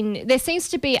 There seems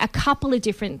to be a couple of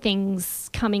different things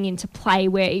coming into play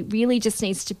where it really just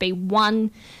needs to be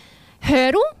one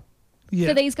hurdle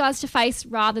for these guys to face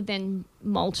rather than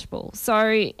multiple. So,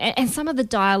 and some of the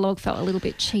dialogue felt a little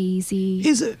bit cheesy.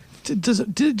 Did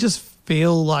it just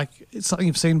feel like it's something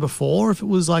you've seen before, if it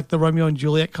was like the Romeo and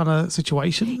Juliet kind of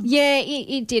situation? Yeah,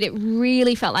 it did. It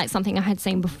really felt like something I had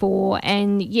seen before,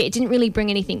 and it didn't really bring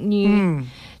anything new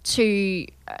to...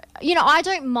 I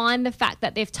don't mind the fact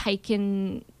that they've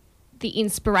taken the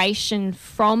inspiration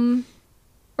from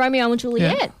Romeo and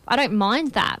Juliet. Yeah. I don't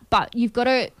mind that, but you've got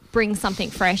to bring something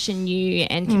fresh and new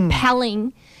and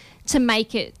compelling to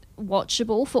make it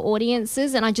watchable for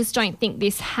audiences, and I just don't think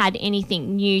this had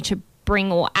anything new to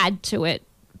bring or add to it,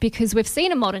 because we've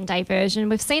seen a modern day version,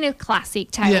 we've seen a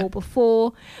classic tale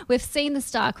before, we've seen the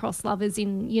star-crossed lovers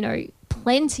in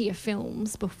plenty of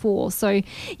films before, so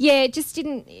it just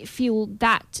didn't feel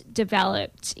that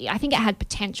developed. I think it had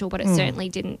potential, but it certainly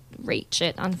didn't reach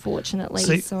it,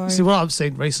 unfortunately. See, what I've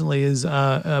seen recently is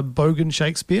Bogan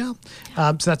Shakespeare.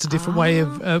 So that's a different way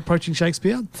of approaching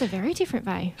Shakespeare. It's a very different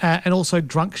way. And also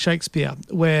Drunk Shakespeare,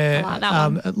 where I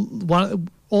like that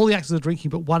all the actors are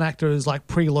drinking, but one actor is like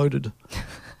preloaded.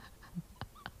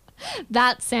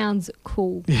 That sounds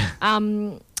cool. Yeah.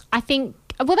 I think,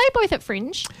 were they both at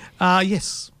Fringe?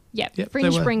 Yes. Yep,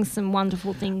 Fringe brings some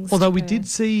wonderful things. Although we did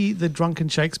see the Drunken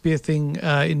Shakespeare thing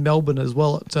in Melbourne as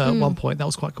well at one point. That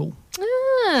was quite cool.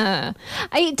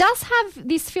 It does have,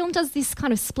 this film does this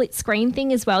kind of split screen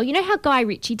thing as well. You know how Guy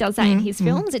Ritchie does that in his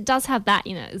films? It does have that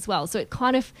in it as well. So it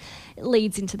kind of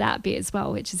leads into that bit as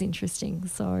well, which is interesting.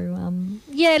 So,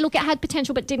 look, it had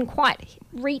potential but didn't quite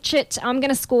reach it. I'm going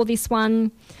to score this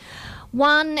one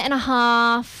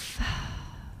 1.5.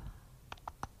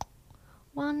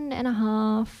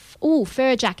 1.5. Oh,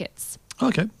 Fur Jackets.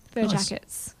 Okay. Fur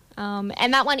Jackets.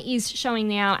 And that one is showing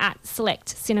now at select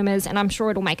cinemas, and I'm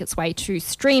sure it'll make its way to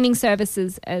streaming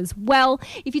services as well.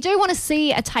 If you do want to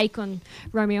see a take on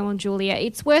Romeo and Juliet,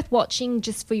 it's worth watching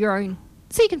just for your own,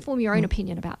 so you can form your own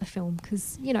opinion about the film,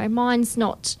 because, you know, mine's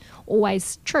not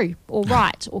always true or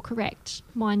right or correct.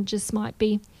 Mine just might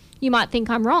be, you might think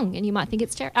I'm wrong and you might think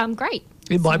it's great.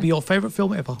 It might be your favourite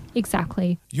film ever.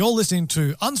 Exactly. You're listening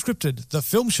to Unscripted, the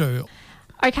film show.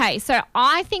 Okay, so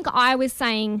I think I was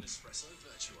saying...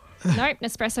 Nope,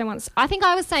 Nespresso once. I think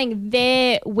I was saying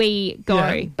there we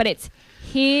go, but it's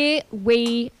here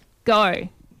we go.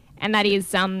 And that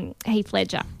is Heath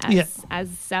Ledger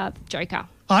as Joker.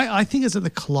 I think it's at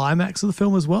the climax of the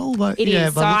film as well. But, it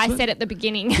is. So I said at the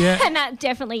beginning, Yeah. and that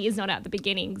definitely is not at the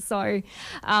beginning. So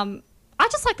I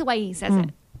just like the way he says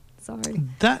it. So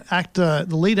that actor,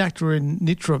 the lead actor in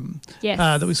Nitram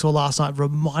that we saw last night,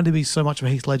 reminded me so much of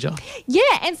Heath Ledger. Yeah,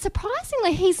 and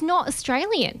surprisingly, he's not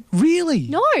Australian. Really?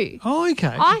 No. Oh,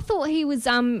 okay. I thought he was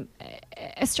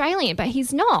Australian, but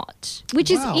he's not, which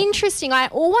is interesting. I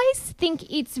always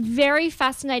think it's very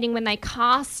fascinating when they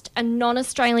cast a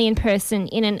non-Australian person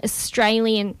in an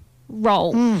Australian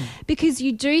role, because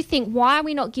you do think, why are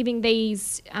we not giving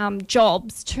these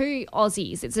jobs to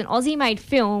Aussies? It's an Aussie-made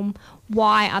film.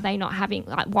 Why are they not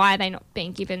why are they not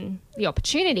being given the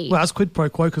opportunity? Well, that's quid pro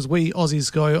quo, because we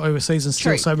Aussies go overseas and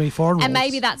steal so many foreign roles. And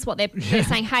maybe that's what they're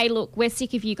saying, hey, look, we're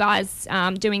sick of you guys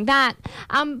doing that.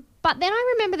 But then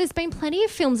I remember there's been plenty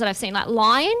of films that I've seen, like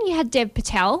Lion, you had Dev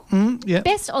Patel.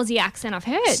 Best Aussie accent I've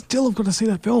heard. Still have got to see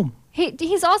that film. His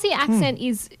Aussie accent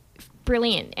is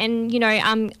brilliant. And, you know,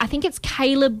 I think it's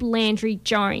Caleb Landry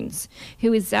Jones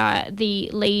who is the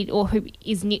lead, or who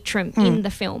is Nitram in the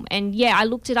film. And, yeah, I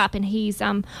looked it up, and he's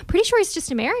pretty sure he's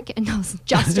just American. No,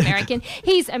 just American.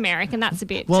 He's American. That's a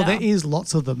bit... Well, there is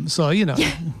lots of them, so, you know.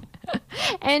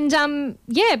 And,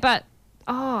 but,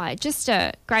 just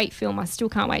a great film. I still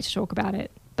can't wait to talk about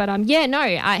it. But,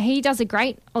 he does a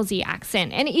great Aussie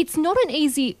accent. And it's not an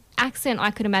easy accent,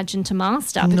 I could imagine, to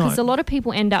master, because a lot of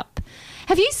people end up...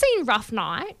 Have you seen Rough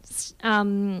Night,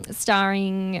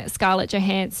 starring Scarlett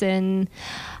Johansson?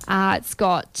 It's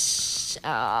got...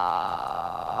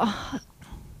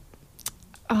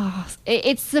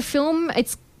 it's the film...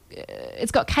 It's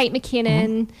got Kate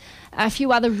McKinnon, a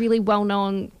few other really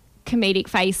well-known comedic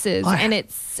faces, and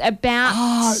it's about...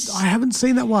 I haven't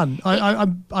seen that one.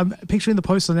 I'm picturing the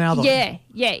poster now, though. Yeah,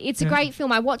 it's a great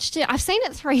film. I watched it. I've seen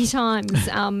it 3 times,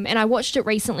 and I watched it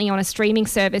recently on a streaming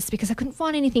service because I couldn't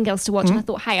find anything else to watch, and I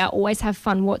thought, hey, I always have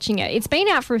fun watching it. It's been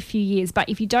out for a few years, but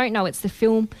if you don't know, it's the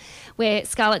film where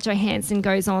Scarlett Johansson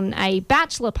goes on a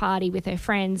bachelor party with her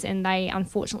friends, and they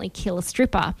unfortunately kill a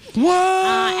stripper.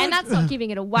 What? And that's not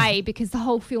giving it away, because the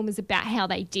whole film is about how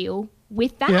they deal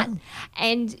with that.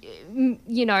 And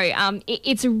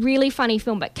it's a really funny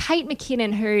film. But Kate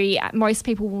McKinnon, who most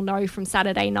people will know from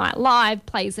Saturday Night Live,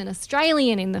 plays an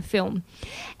Australian in the film,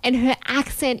 and her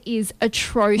accent is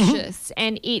atrocious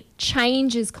and it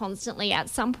changes constantly. At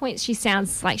some points she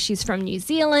sounds like she's from New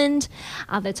Zealand,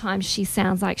 other times she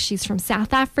sounds like she's from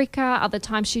South Africa, other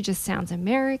times she just sounds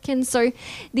American. So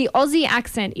the Aussie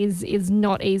accent is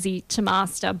not easy to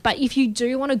master. But if you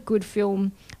do want a good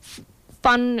film,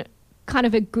 fun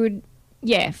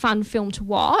film to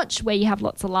watch where you have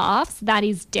lots of laughs, that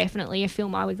is definitely a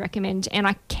film I would recommend. And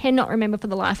I cannot remember for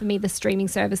the life of me the streaming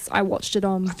service I watched it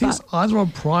on. I think it's either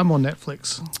on Prime or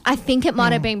Netflix. I think it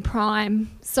might have been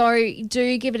Prime. So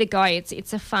do give it a go.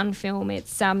 It's a fun film.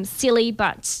 It's silly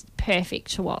but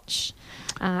perfect to watch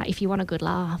if you want a good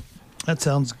laugh. That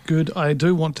sounds good. I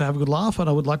do want to have a good laugh, and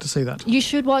I would like to see that. You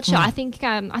should watch it. I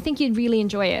think you'd really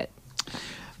enjoy it.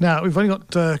 Now, we've only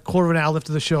got a quarter of an hour left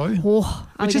of the show,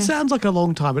 which it sounds like a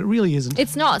long time, but it really isn't.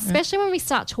 It's not, especially when we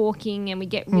start talking and we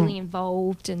get really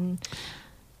involved. And,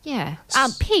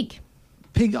 Pig.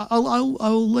 pig.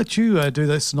 I'll let you do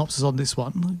the synopsis on this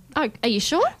one. Oh, are you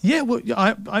sure? Yeah, well,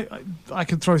 I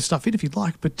can throw stuff in if you'd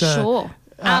like, but sure.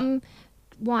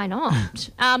 Why not?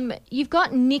 You've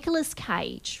got Nicolas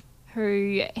Cage,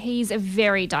 who he's a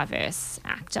very diverse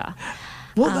actor.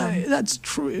 Well, that's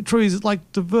true. True, he's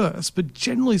like diverse, but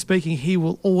generally speaking, he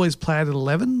will always play at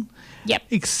 11. Yep.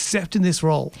 Except in this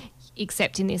role.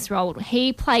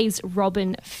 He plays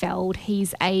Robin Feld.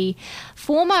 He's a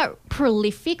former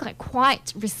prolific, like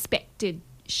quite respected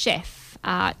chef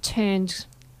turned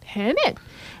hermit.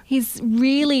 He's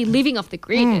really living off the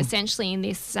grid, essentially, in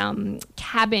this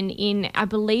cabin in, I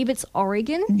believe it's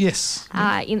Oregon. Yes.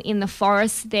 In the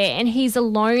forest there. And he's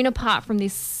alone apart from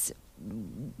this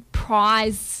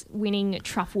prize-winning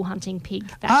truffle hunting pig.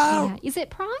 Is it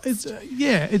prized?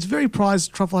 It's very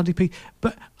prized truffle hunting pig.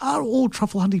 But are all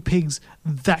truffle hunting pigs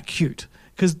that cute?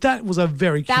 Because that was a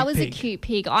very cute pig. That was a cute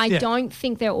pig. I don't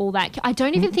think they're all that cute. I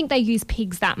don't even think they use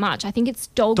pigs that much. I think it's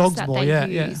dogs that more, they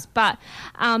use. But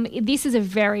this is a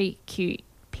very cute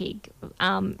pig,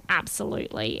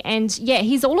 absolutely. And,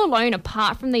 he's all alone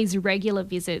apart from these regular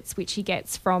visits, which he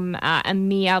gets from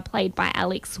Amir, played by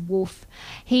Alex Wolff.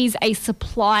 He's a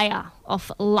supplier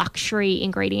of luxury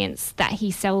ingredients that he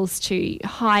sells to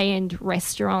high-end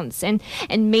restaurants. And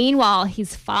meanwhile,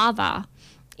 his father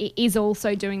is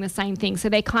also doing the same thing. So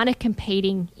they're kind of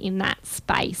competing in that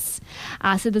space.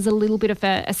 So there's a little bit of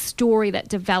a story that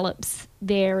develops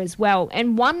there as well.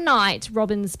 And one night,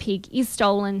 Robin's pig is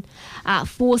stolen,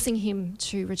 forcing him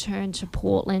to return to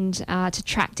Portland to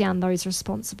track down those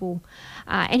responsible.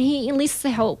 And he enlists the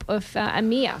help of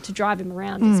Amir to drive him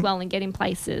around as well and get him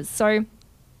places. So,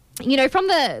 you know, from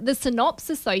the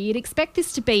synopsis, though, you'd expect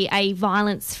this to be a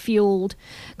violence-fueled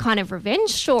kind of revenge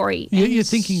story. You're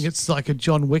thinking it's like a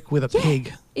John Wick with a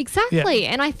pig. Exactly. Yeah.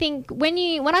 And I think when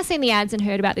I seen the ads and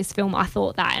heard about this film, I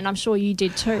thought that, and I'm sure you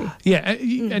did too. Yeah,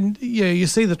 and you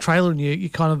see the trailer and you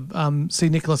kind of see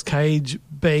Nicolas Cage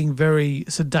being very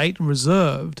sedate and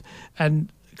reserved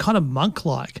and kind of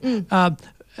monk-like.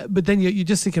 But then you're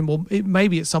just thinking, well,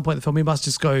 maybe at some point in the film he must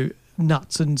just go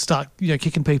nuts and start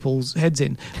kicking people's heads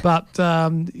in. But there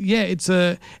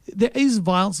is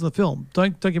violence in the film.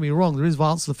 Don't get me wrong, there is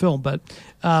violence in the film, but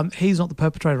he's not the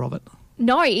perpetrator of it.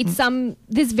 No, it's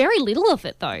there's very little of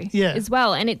it though, as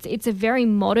well, and it's a very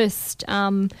modest,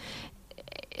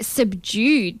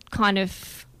 subdued kind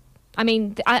of. I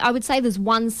mean, I would say there's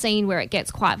one scene where it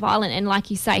gets quite violent, and like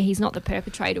you say, he's not the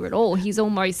perpetrator at all. He's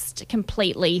almost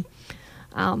completely,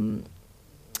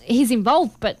 he's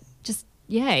involved, but just.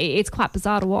 Yeah, it's quite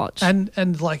bizarre to watch.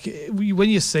 And like when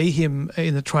you see him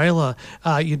in the trailer,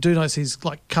 you do notice he's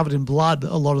like covered in blood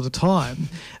a lot of the time.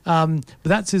 But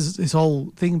that's his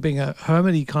whole thing, being a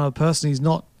hermity kind of person. He's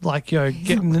not like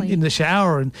getting in the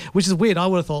shower, and which is weird. I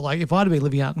would have thought like if I'd been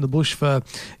living out in the bush for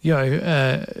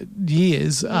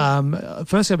years,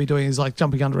 first thing I'd be doing is like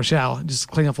jumping under a shower and just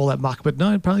clean off all that muck. But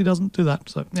no, it apparently doesn't do that.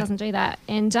 So doesn't do that.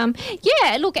 And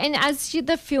look, and as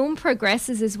the film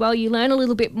progresses as well, you learn a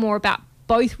little bit more about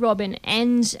both Robin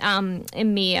and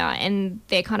Amir and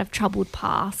their kind of troubled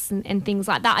past and things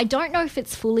like that. I don't know if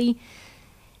it's fully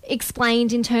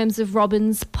explained in terms of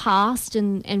Robin's past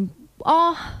and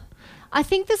I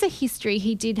think there's a history.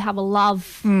 He did have a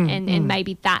love and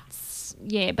maybe that's,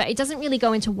 but it doesn't really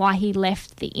go into why he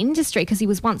left the industry because he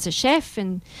was once a chef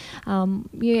and,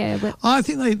 But I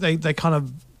think they kind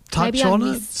of touch on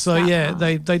it. So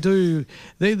they do.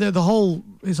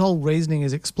 His whole reasoning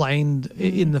is explained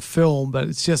in the film, but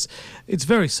it's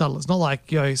very subtle. It's not like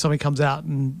somebody comes out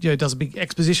and does a big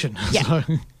exposition. Yeah. So.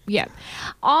 Yeah,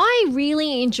 I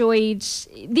really enjoyed.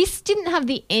 This didn't have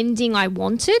the ending I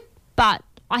wanted, but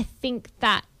I think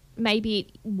that maybe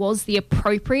it was the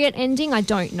appropriate ending. I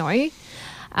don't know.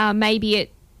 Maybe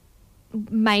it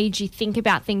made you think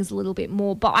about things a little bit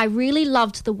more, but I really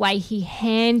loved the way he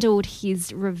handled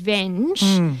his revenge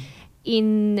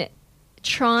in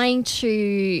trying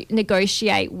to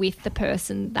negotiate with the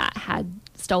person that had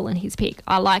stolen his pig.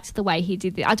 I liked the way he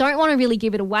did it. I don't want to really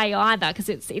give it away either because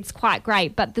it's quite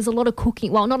great, but there's a lot of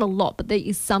cooking. Well, not a lot, but there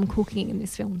is some cooking in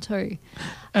this film too.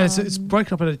 And it's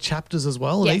broken up into chapters as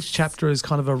well. Yes. Each chapter is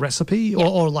kind of a recipe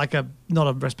or like not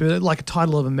a recipe, but like a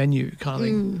title of a menu kind of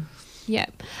thing. Yeah.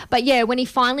 But when he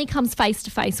finally comes face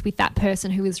to face with that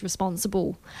person who is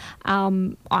responsible,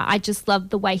 I just love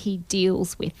the way he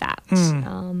deals with that.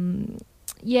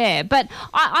 But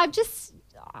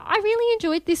I really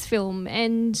enjoyed this film,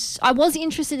 and I was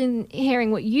interested in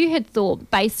hearing what you had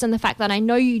thought based on the fact that I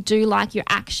know you do like your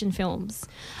action films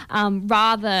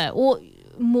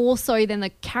more so than the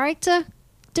character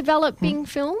developing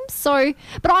films. So,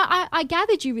 but I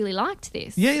gathered you really liked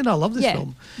this. Yeah, I love this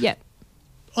film. Yeah.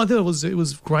 I thought it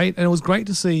was great, and it was great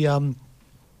to see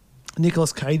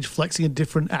Nicolas Cage flexing a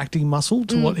different acting muscle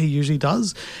to what he usually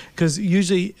does, because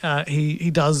usually he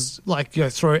does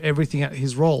throw everything at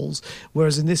his roles,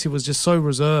 whereas in this he was just so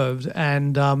reserved,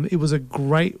 and it was a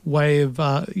great way of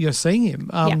seeing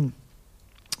him.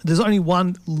 There's only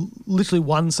literally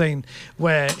one scene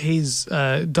where he's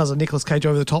does a Nicolas Cage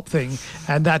over the top thing,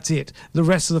 and that's it. The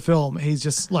rest of the film, he's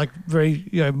just very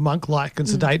monk-like and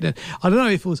sedate. And I don't know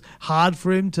if it was hard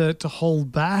for him to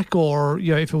hold back, or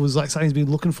if it was something he's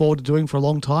been looking forward to doing for a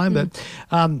long time. But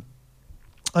I think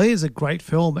it's a great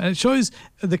film, and it shows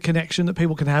the connection that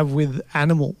people can have with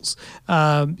animals.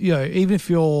 Even if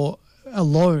you're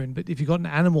alone, but if you've got an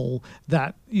animal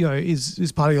that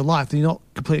is part of your life, then you're not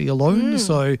completely alone.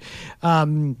 So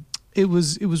it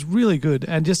was really good,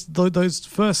 and just those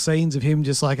first scenes of him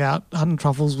just out hunting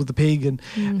truffles with the pig, and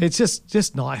it's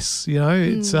just nice.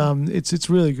 It's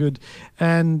really good,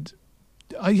 and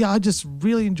I just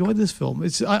really enjoyed this film.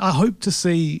 I hope to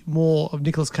see more of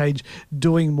Nicolas Cage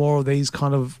doing more of these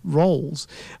kind of roles,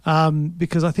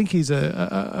 because I think he's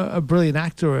a brilliant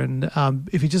actor, and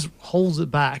if he just holds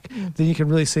it back, then you can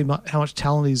really see how much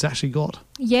talent he's actually got.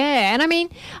 Yeah, and I mean,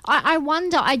 I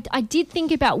wonder, I did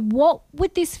think about what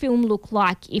would this film look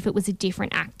like if it was a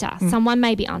different actor, someone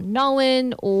maybe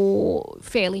unknown or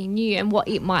fairly new, and what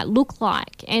it might look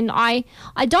like. And I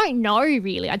don't know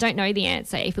really. I don't know the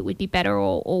answer if it would be better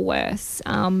or worse.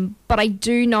 But I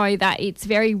do know that it's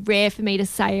very rare for me to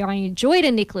say I enjoyed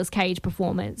a Nicolas Cage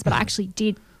performance, but I actually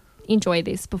did enjoy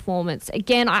this performance.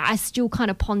 Again, I still kind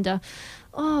of ponder,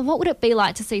 what would it be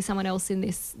like to see someone else in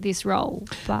this role?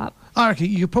 But I reckon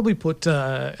you could probably put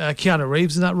Keanu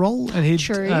Reeves in that role, and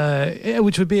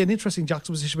which would be an interesting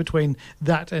juxtaposition between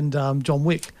that and John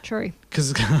Wick. True.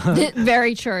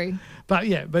 Very true. But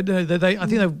I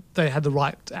think they had the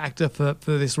right actor for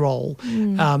this role,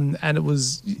 and it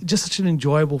was just such an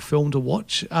enjoyable film to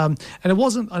watch. And it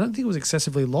wasn't. I don't think it was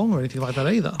excessively long or anything like that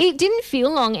either. It didn't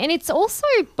feel long, and it's also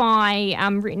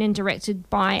written and directed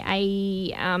by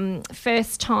a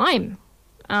first-time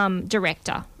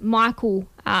director, Michael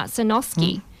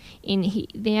Sarnowski.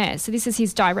 So this is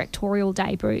his directorial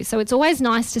debut. So it's always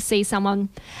nice to see someone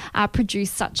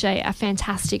produce such a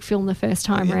fantastic film the first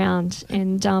time round,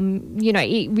 and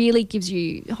it really gives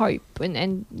you hope,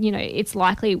 and it's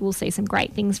likely we'll see some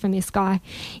great things from this guy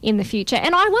in the future.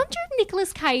 And I wonder if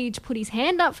Nicolas Cage put his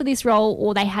hand up for this role,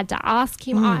 or they had to ask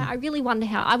him. I really wonder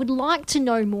how. I would like to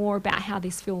know more about how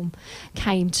this film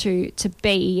came to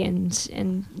be,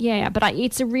 but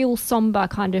it's a real somber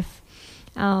kind of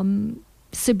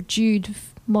subdued,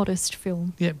 modest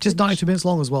film. Yeah, just 92 minutes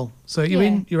long as well. So you're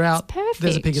in, you're out. It's perfect.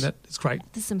 There's a pig in it. It's great.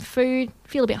 There's some food.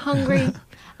 Feel a bit hungry.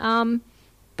 But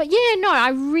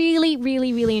I really,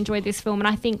 really, really enjoyed this film, and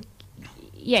I think,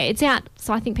 it's out.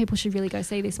 So I think people should really go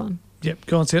see this one. Yep,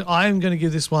 go and see it. I am going to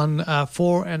give this one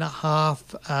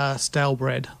 4.5 stale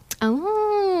bread.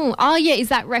 Oh, yeah. Is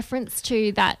that reference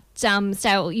to that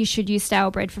stale? You should use stale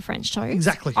bread for French toast.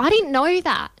 Exactly. I didn't know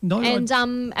that. No, and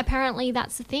apparently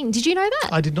that's the thing. Did you know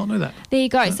that? I did not know that. There you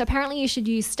go. No. So apparently you should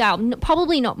use stale,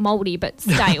 probably not mouldy, but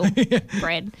stale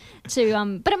bread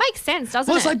to. But it makes sense, doesn't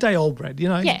it? Well, it's like day old bread,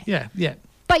 Yeah. Yeah.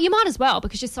 But you might as well,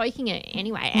 because you're soaking it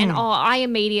anyway. And I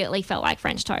immediately felt like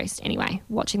French toast anyway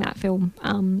watching that film.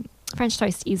 French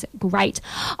toast is great.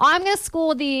 I'm going to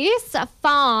score this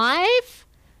 5.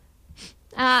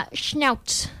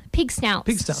 Pig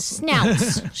snouts.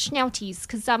 Schnauties,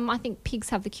 because I think pigs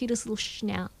have the cutest little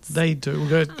snouts. They do.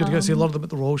 We're going to go see a lot of them at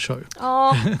the Royal Show.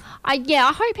 I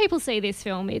hope people see this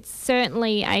film. It's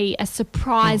certainly a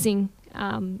surprising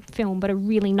film, but a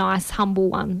really nice, humble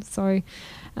one. So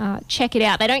check it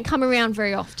out. They don't come around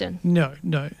very often. No.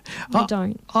 They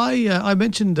don't. I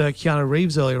mentioned Keanu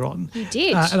Reeves earlier on. You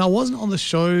did. And I wasn't on the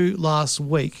show last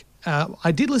week.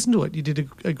 I did listen to it. You did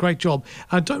a great job.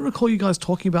 I don't recall you guys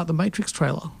talking about the Matrix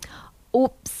trailer.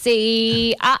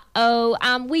 Oopsie.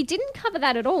 We didn't cover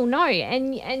that at all, no.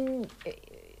 And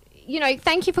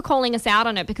thank you for calling us out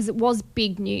on it, because it was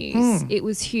big news. It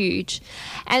was huge.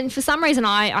 And for some reason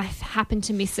I happened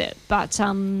to miss it. But,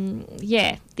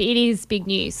 it is big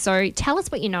news. So tell us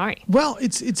what you know. Well,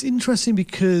 it's interesting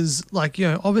because,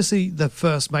 obviously the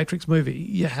first Matrix movie,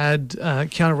 you had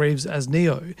Keanu Reeves as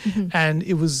Neo, and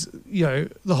it was,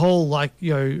 the whole,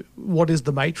 what is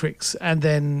the Matrix? And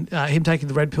then him taking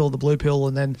the red pill, the blue pill,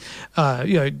 and then,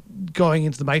 going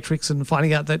into the Matrix and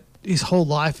finding out that his whole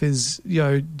life is,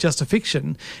 just a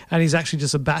fiction, and he's actually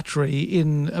just a battery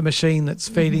in a machine that's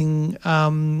feeding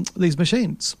these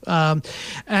machines.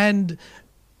 And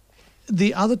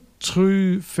the other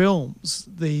two films,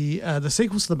 the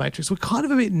sequels to The Matrix, were kind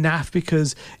of a bit naff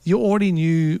because you already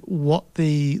knew what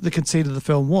the conceit of the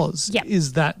film was. Yep.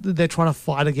 Is that they're trying to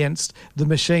fight against the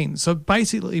machine. So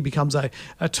basically it becomes a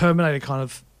Terminator kind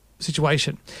of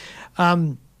situation.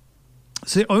 So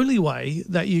the only way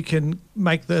that you can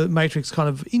make The Matrix kind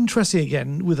of interesting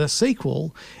again with a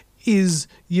sequel is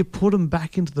you put them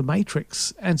back into the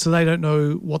Matrix, and so they don't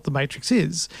know what the Matrix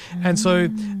is. And so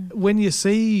when you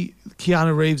see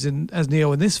Keanu Reeves as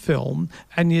Neo in this film,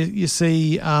 and you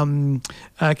see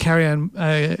Carrie-Anne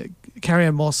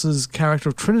Moss's character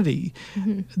of Trinity,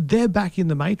 they're back in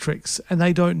the Matrix, and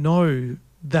they don't know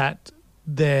that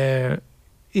they're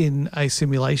in a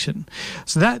simulation.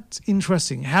 So that's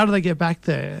interesting. How do they get back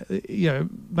there?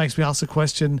 Makes me ask the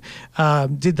question,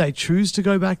 did they choose to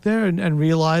go back there and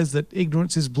realize that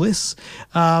ignorance is bliss?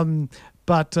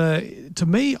 But to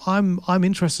me, I'm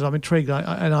interested. I'm intrigued,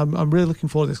 and I'm really looking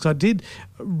forward to this because I did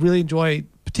really enjoy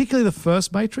particularly the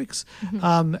first Matrix,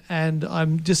 and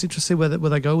I'm just interested where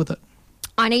they go with it.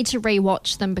 I need to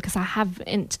rewatch them because I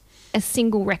haven't a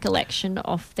single recollection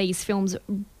of these films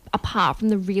apart from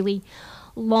the really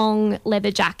long leather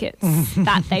jackets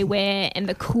that they wear and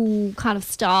the cool kind of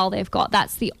style they've got.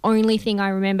 That's the only thing I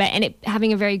remember, and it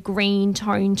having a very green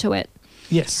tone to it.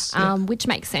 Yes. Which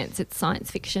makes sense. It's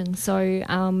science fiction. So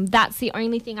that's the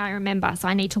only thing I remember. So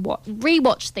I need to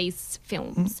rewatch these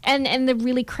films. And the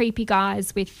really creepy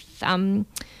guys with white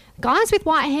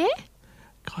hair.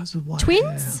 Guys with white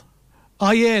Twins? hair.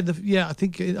 Oh, yeah. I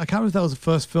think, I can't remember if that was the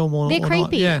first film or not. They're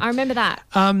creepy. Yeah. I remember that.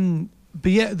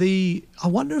 But yeah, I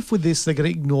wonder if with this they're going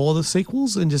to ignore the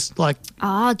sequels and just like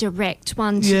direct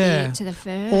one to the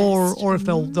first, or if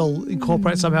they'll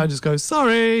incorporate somehow and just go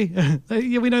sorry,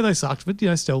 we know they sucked, but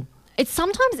still. It's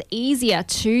sometimes easier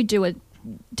to do a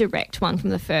direct one from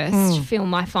the first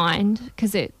film, I find,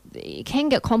 because it can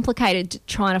get complicated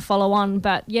trying to follow on.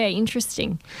 But yeah,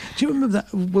 interesting. Do you remember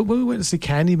that when we went to see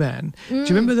Candyman? Do you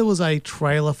remember there was a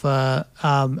trailer for?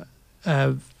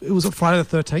 It was Friday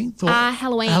the 13th?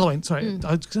 Halloween. Halloween, sorry.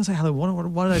 I was going to say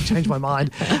Halloween. Why did I change my mind?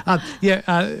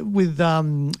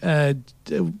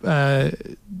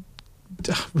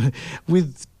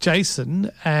 With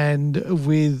Jason and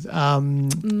with Michael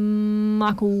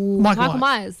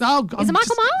Myers. Oh, is it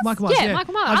Michael Myers? Michael Myers, yeah.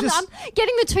 Michael Myers. I'm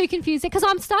getting the two confused because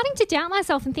I'm starting to doubt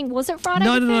myself and think, was it Friday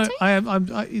the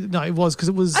 13th? No, it was because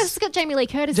it was. It's got Jamie Lee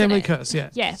Curtis. Jamie Lee Curtis, yeah.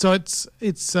 Yeah. So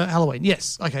it's Halloween.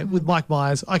 Yes. Okay. With Mike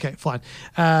Myers. Okay. Fine.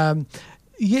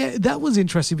 Yeah, that was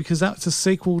interesting because that's a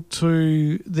sequel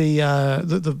to the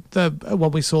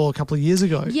one we saw a couple of years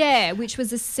ago. Yeah, which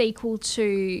was a sequel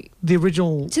to the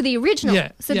original.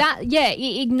 Yeah. So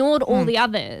it ignored all the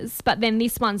others, but then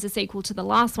this one's a sequel to the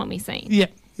last one we've seen. Yeah.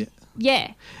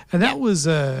 Yeah. And that was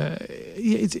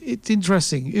it's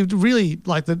interesting. It really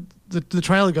like the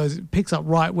trailer picks up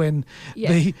right when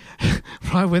the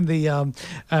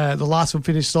last one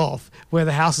finished off, where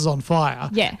the house is on fire.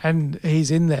 Yeah. And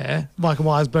he's in there, Michael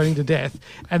Myers burning to death,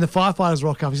 and the firefighters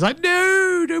rock up. He's like,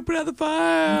 "No, don't put out the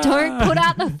fire. Don't put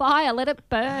out the fire. Let it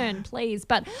burn, please."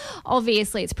 But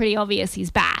obviously, it's pretty obvious he's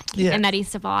back and that he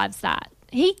survives that.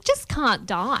 He just can't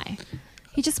die.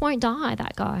 He just won't die,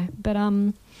 that guy. But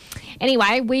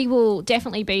anyway, we will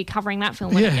definitely be covering that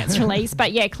film when it gets released.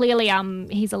 But yeah, clearly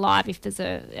he's alive if there's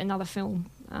another film.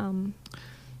 And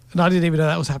I didn't even know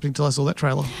that was happening till I saw that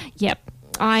trailer. Yep.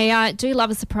 I do love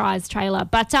a surprise trailer.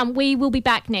 But we will be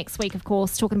back next week, of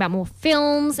course, talking about more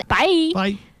films. Bye.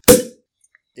 Bye.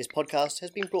 This podcast has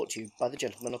been brought to you by the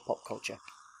Gentlemen of Pop Culture.